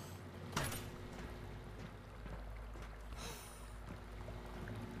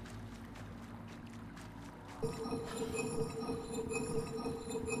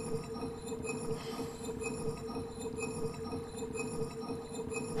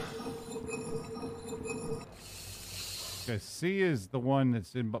 Okay, C is the one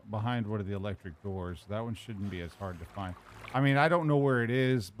that's in behind one of the electric doors. That one shouldn't be as hard to find. I mean, I don't know where it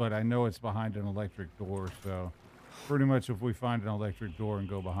is, but I know it's behind an electric door, so pretty much if we find an electric door and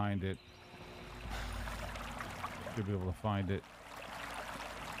go behind it, should be able to find it.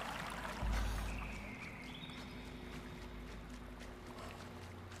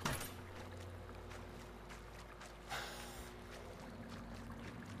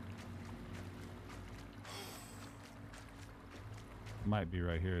 Might be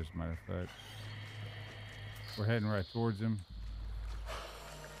right here, as a matter of fact. We're heading right towards him.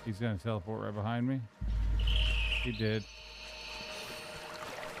 He's gonna teleport right behind me. He did.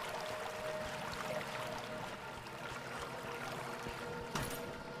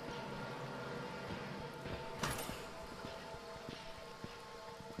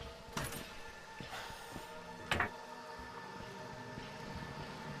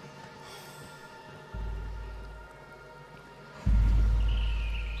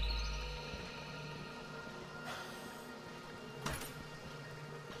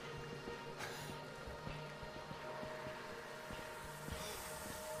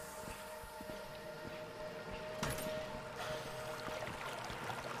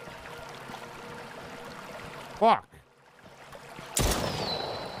 Fuck.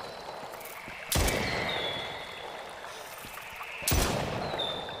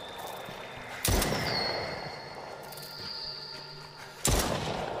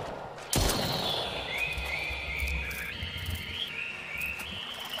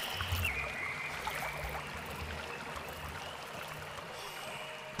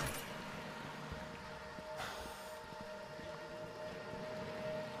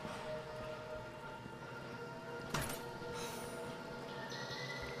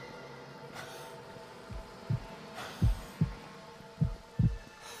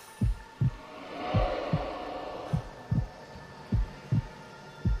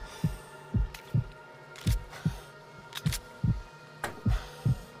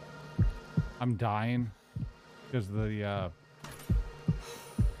 I'm dying because of the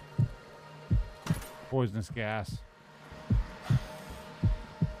poisonous gas.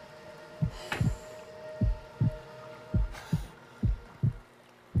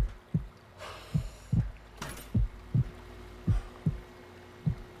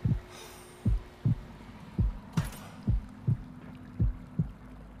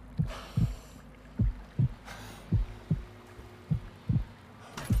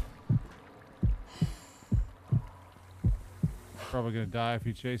 Probably gonna die if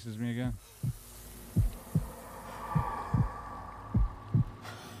he chases me again.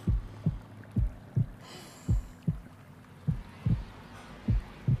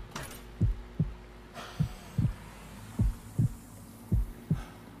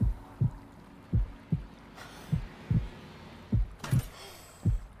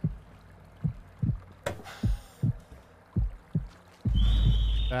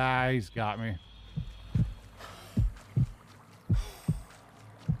 Ah, he's got me.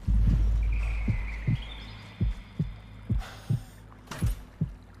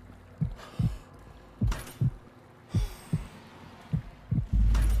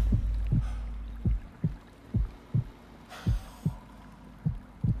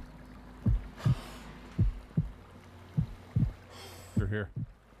 You're here.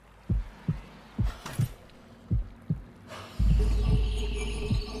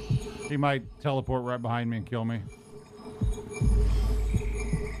 He might teleport right behind me and kill me.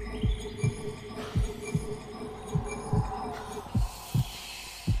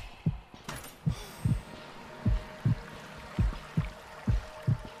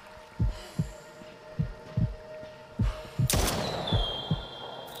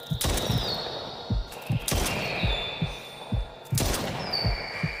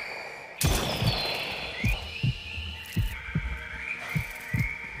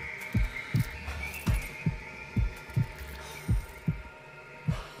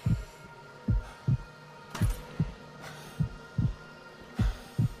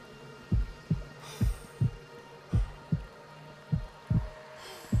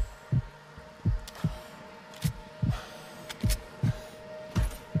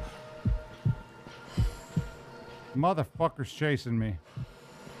 Motherfucker's chasing me.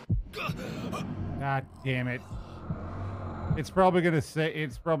 God damn it. It's probably gonna say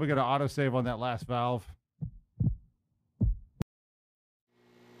autosave on that last valve.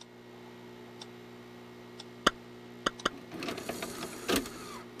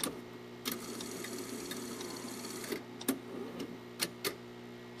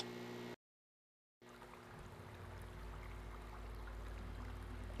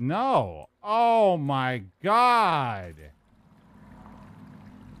 No. Oh my God.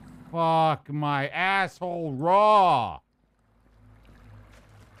 Fuck my asshole raw.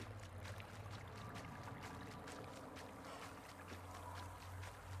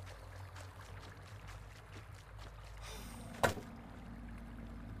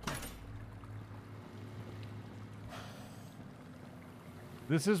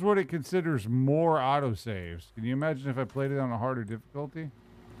 This is what it considers more autosaves. Can you imagine if I played it on a harder difficulty?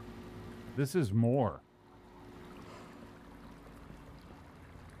 This is more.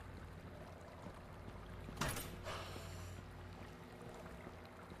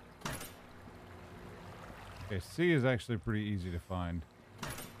 Okay, C is actually pretty easy to find.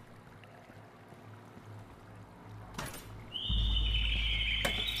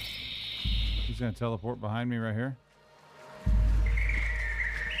 He's gonna teleport behind me right here.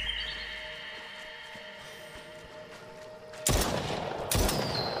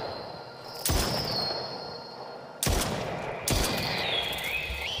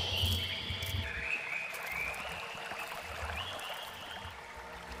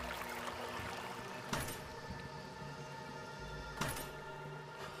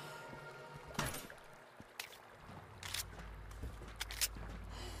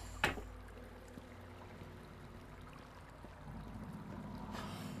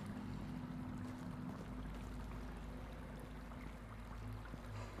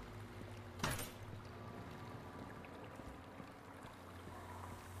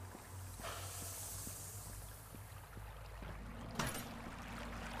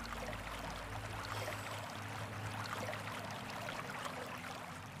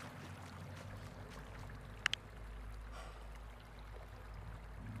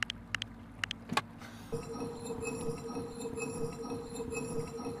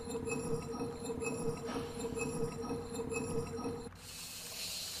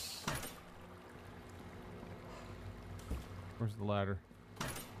 Where's the ladder?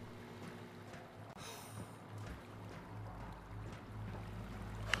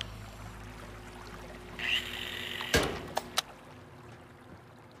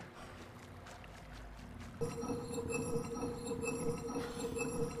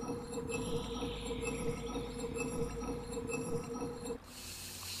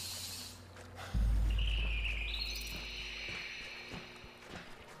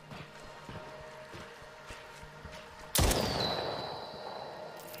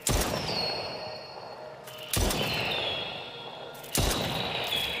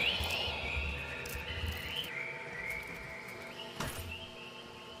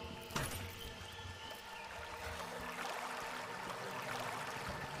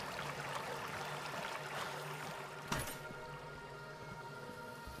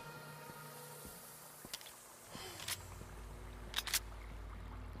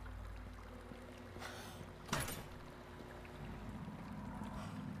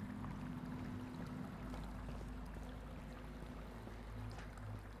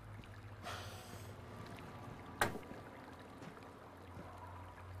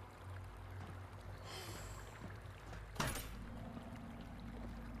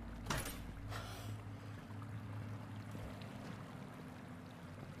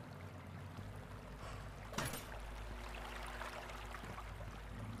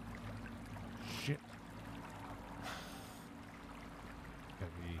 Shit.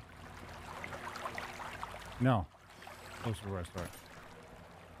 Heavy. No. Closer to where I start.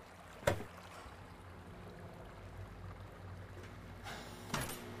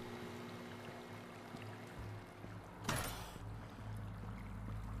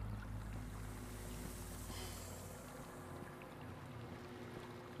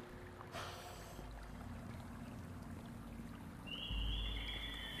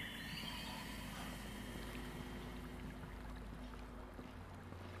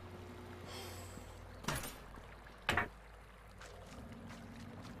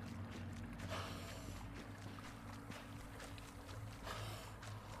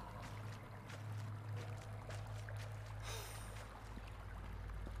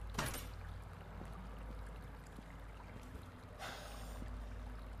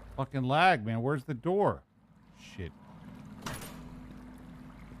 Fucking lag, man. Where's the door? Shit.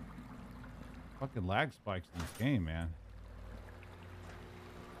 Fucking lag spikes in this game, man.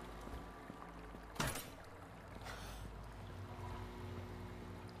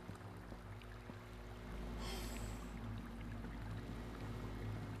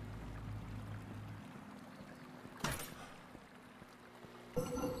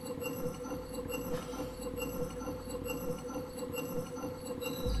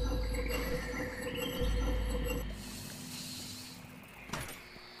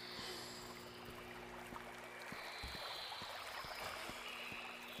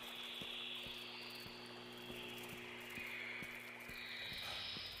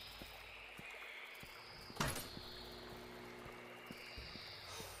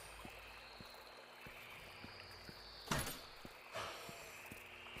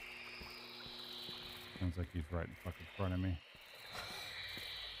 Sounds like he's right in fucking front of me.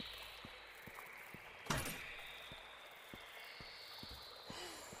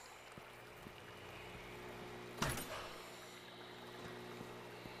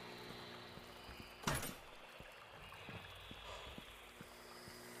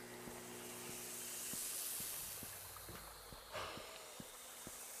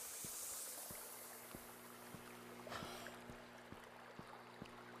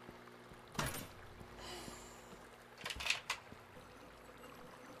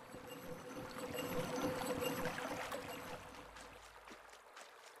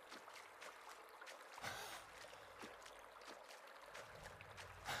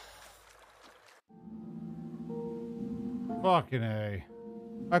 Fucking A.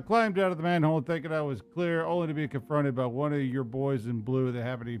 I climbed out of the manhole thinking I was clear, only to be confronted by one of your boys in blue that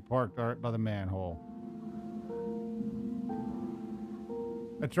happened to be parked right by the manhole.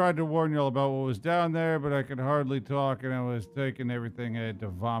 I tried to warn y'all about what was down there, but I could hardly talk and I was taking everything I had to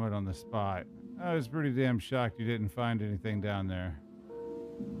vomit on the spot. I was pretty damn shocked you didn't find anything down there.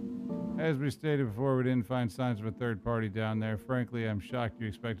 As we stated before, we didn't find signs of a third party down there. Frankly, I'm shocked you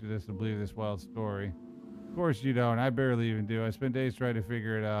expected us to believe this wild story. Of course you don't. I barely even do. I spent days trying to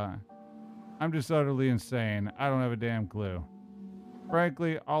figure it out. I'm just utterly insane. I don't have a damn clue.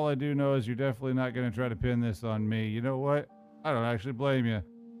 Frankly, all I do know is you're definitely not going to try to pin this on me. You know what? I don't actually blame you.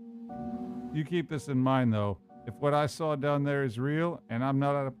 You keep this in mind, though. If what I saw down there is real and I'm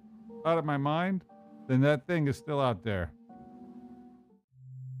not out of my mind, then that thing is still out there.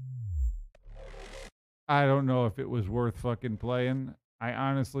 I don't know if it was worth fucking playing. I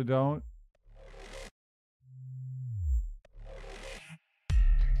honestly don't.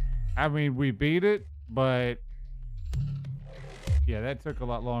 I mean, we beat it, but yeah, that took a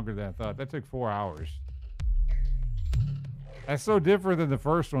lot longer than I thought. That took 4 hours. That's so different than the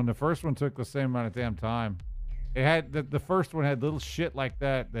first one. The first one took the same amount of damn time. It had the first one had little shit like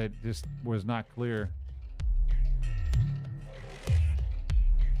that that just was not clear.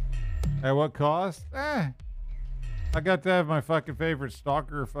 At what cost? I got to have my fucking favorite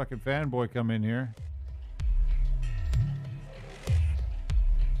stalker fucking fanboy come in here.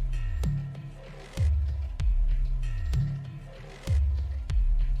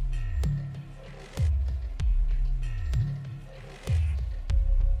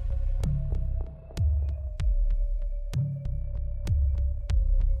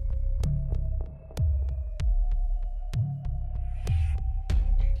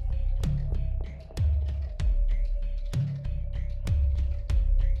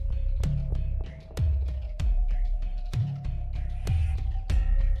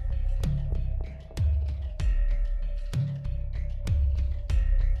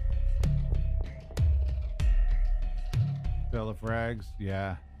 Frags,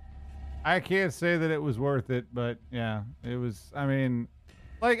 yeah. I can't say that it was worth it, but yeah, it was. I mean,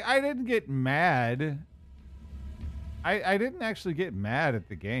 like, I didn't get mad. I didn't actually get mad at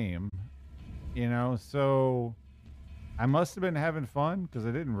the game, you know, so I must have been having fun because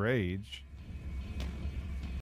I didn't rage.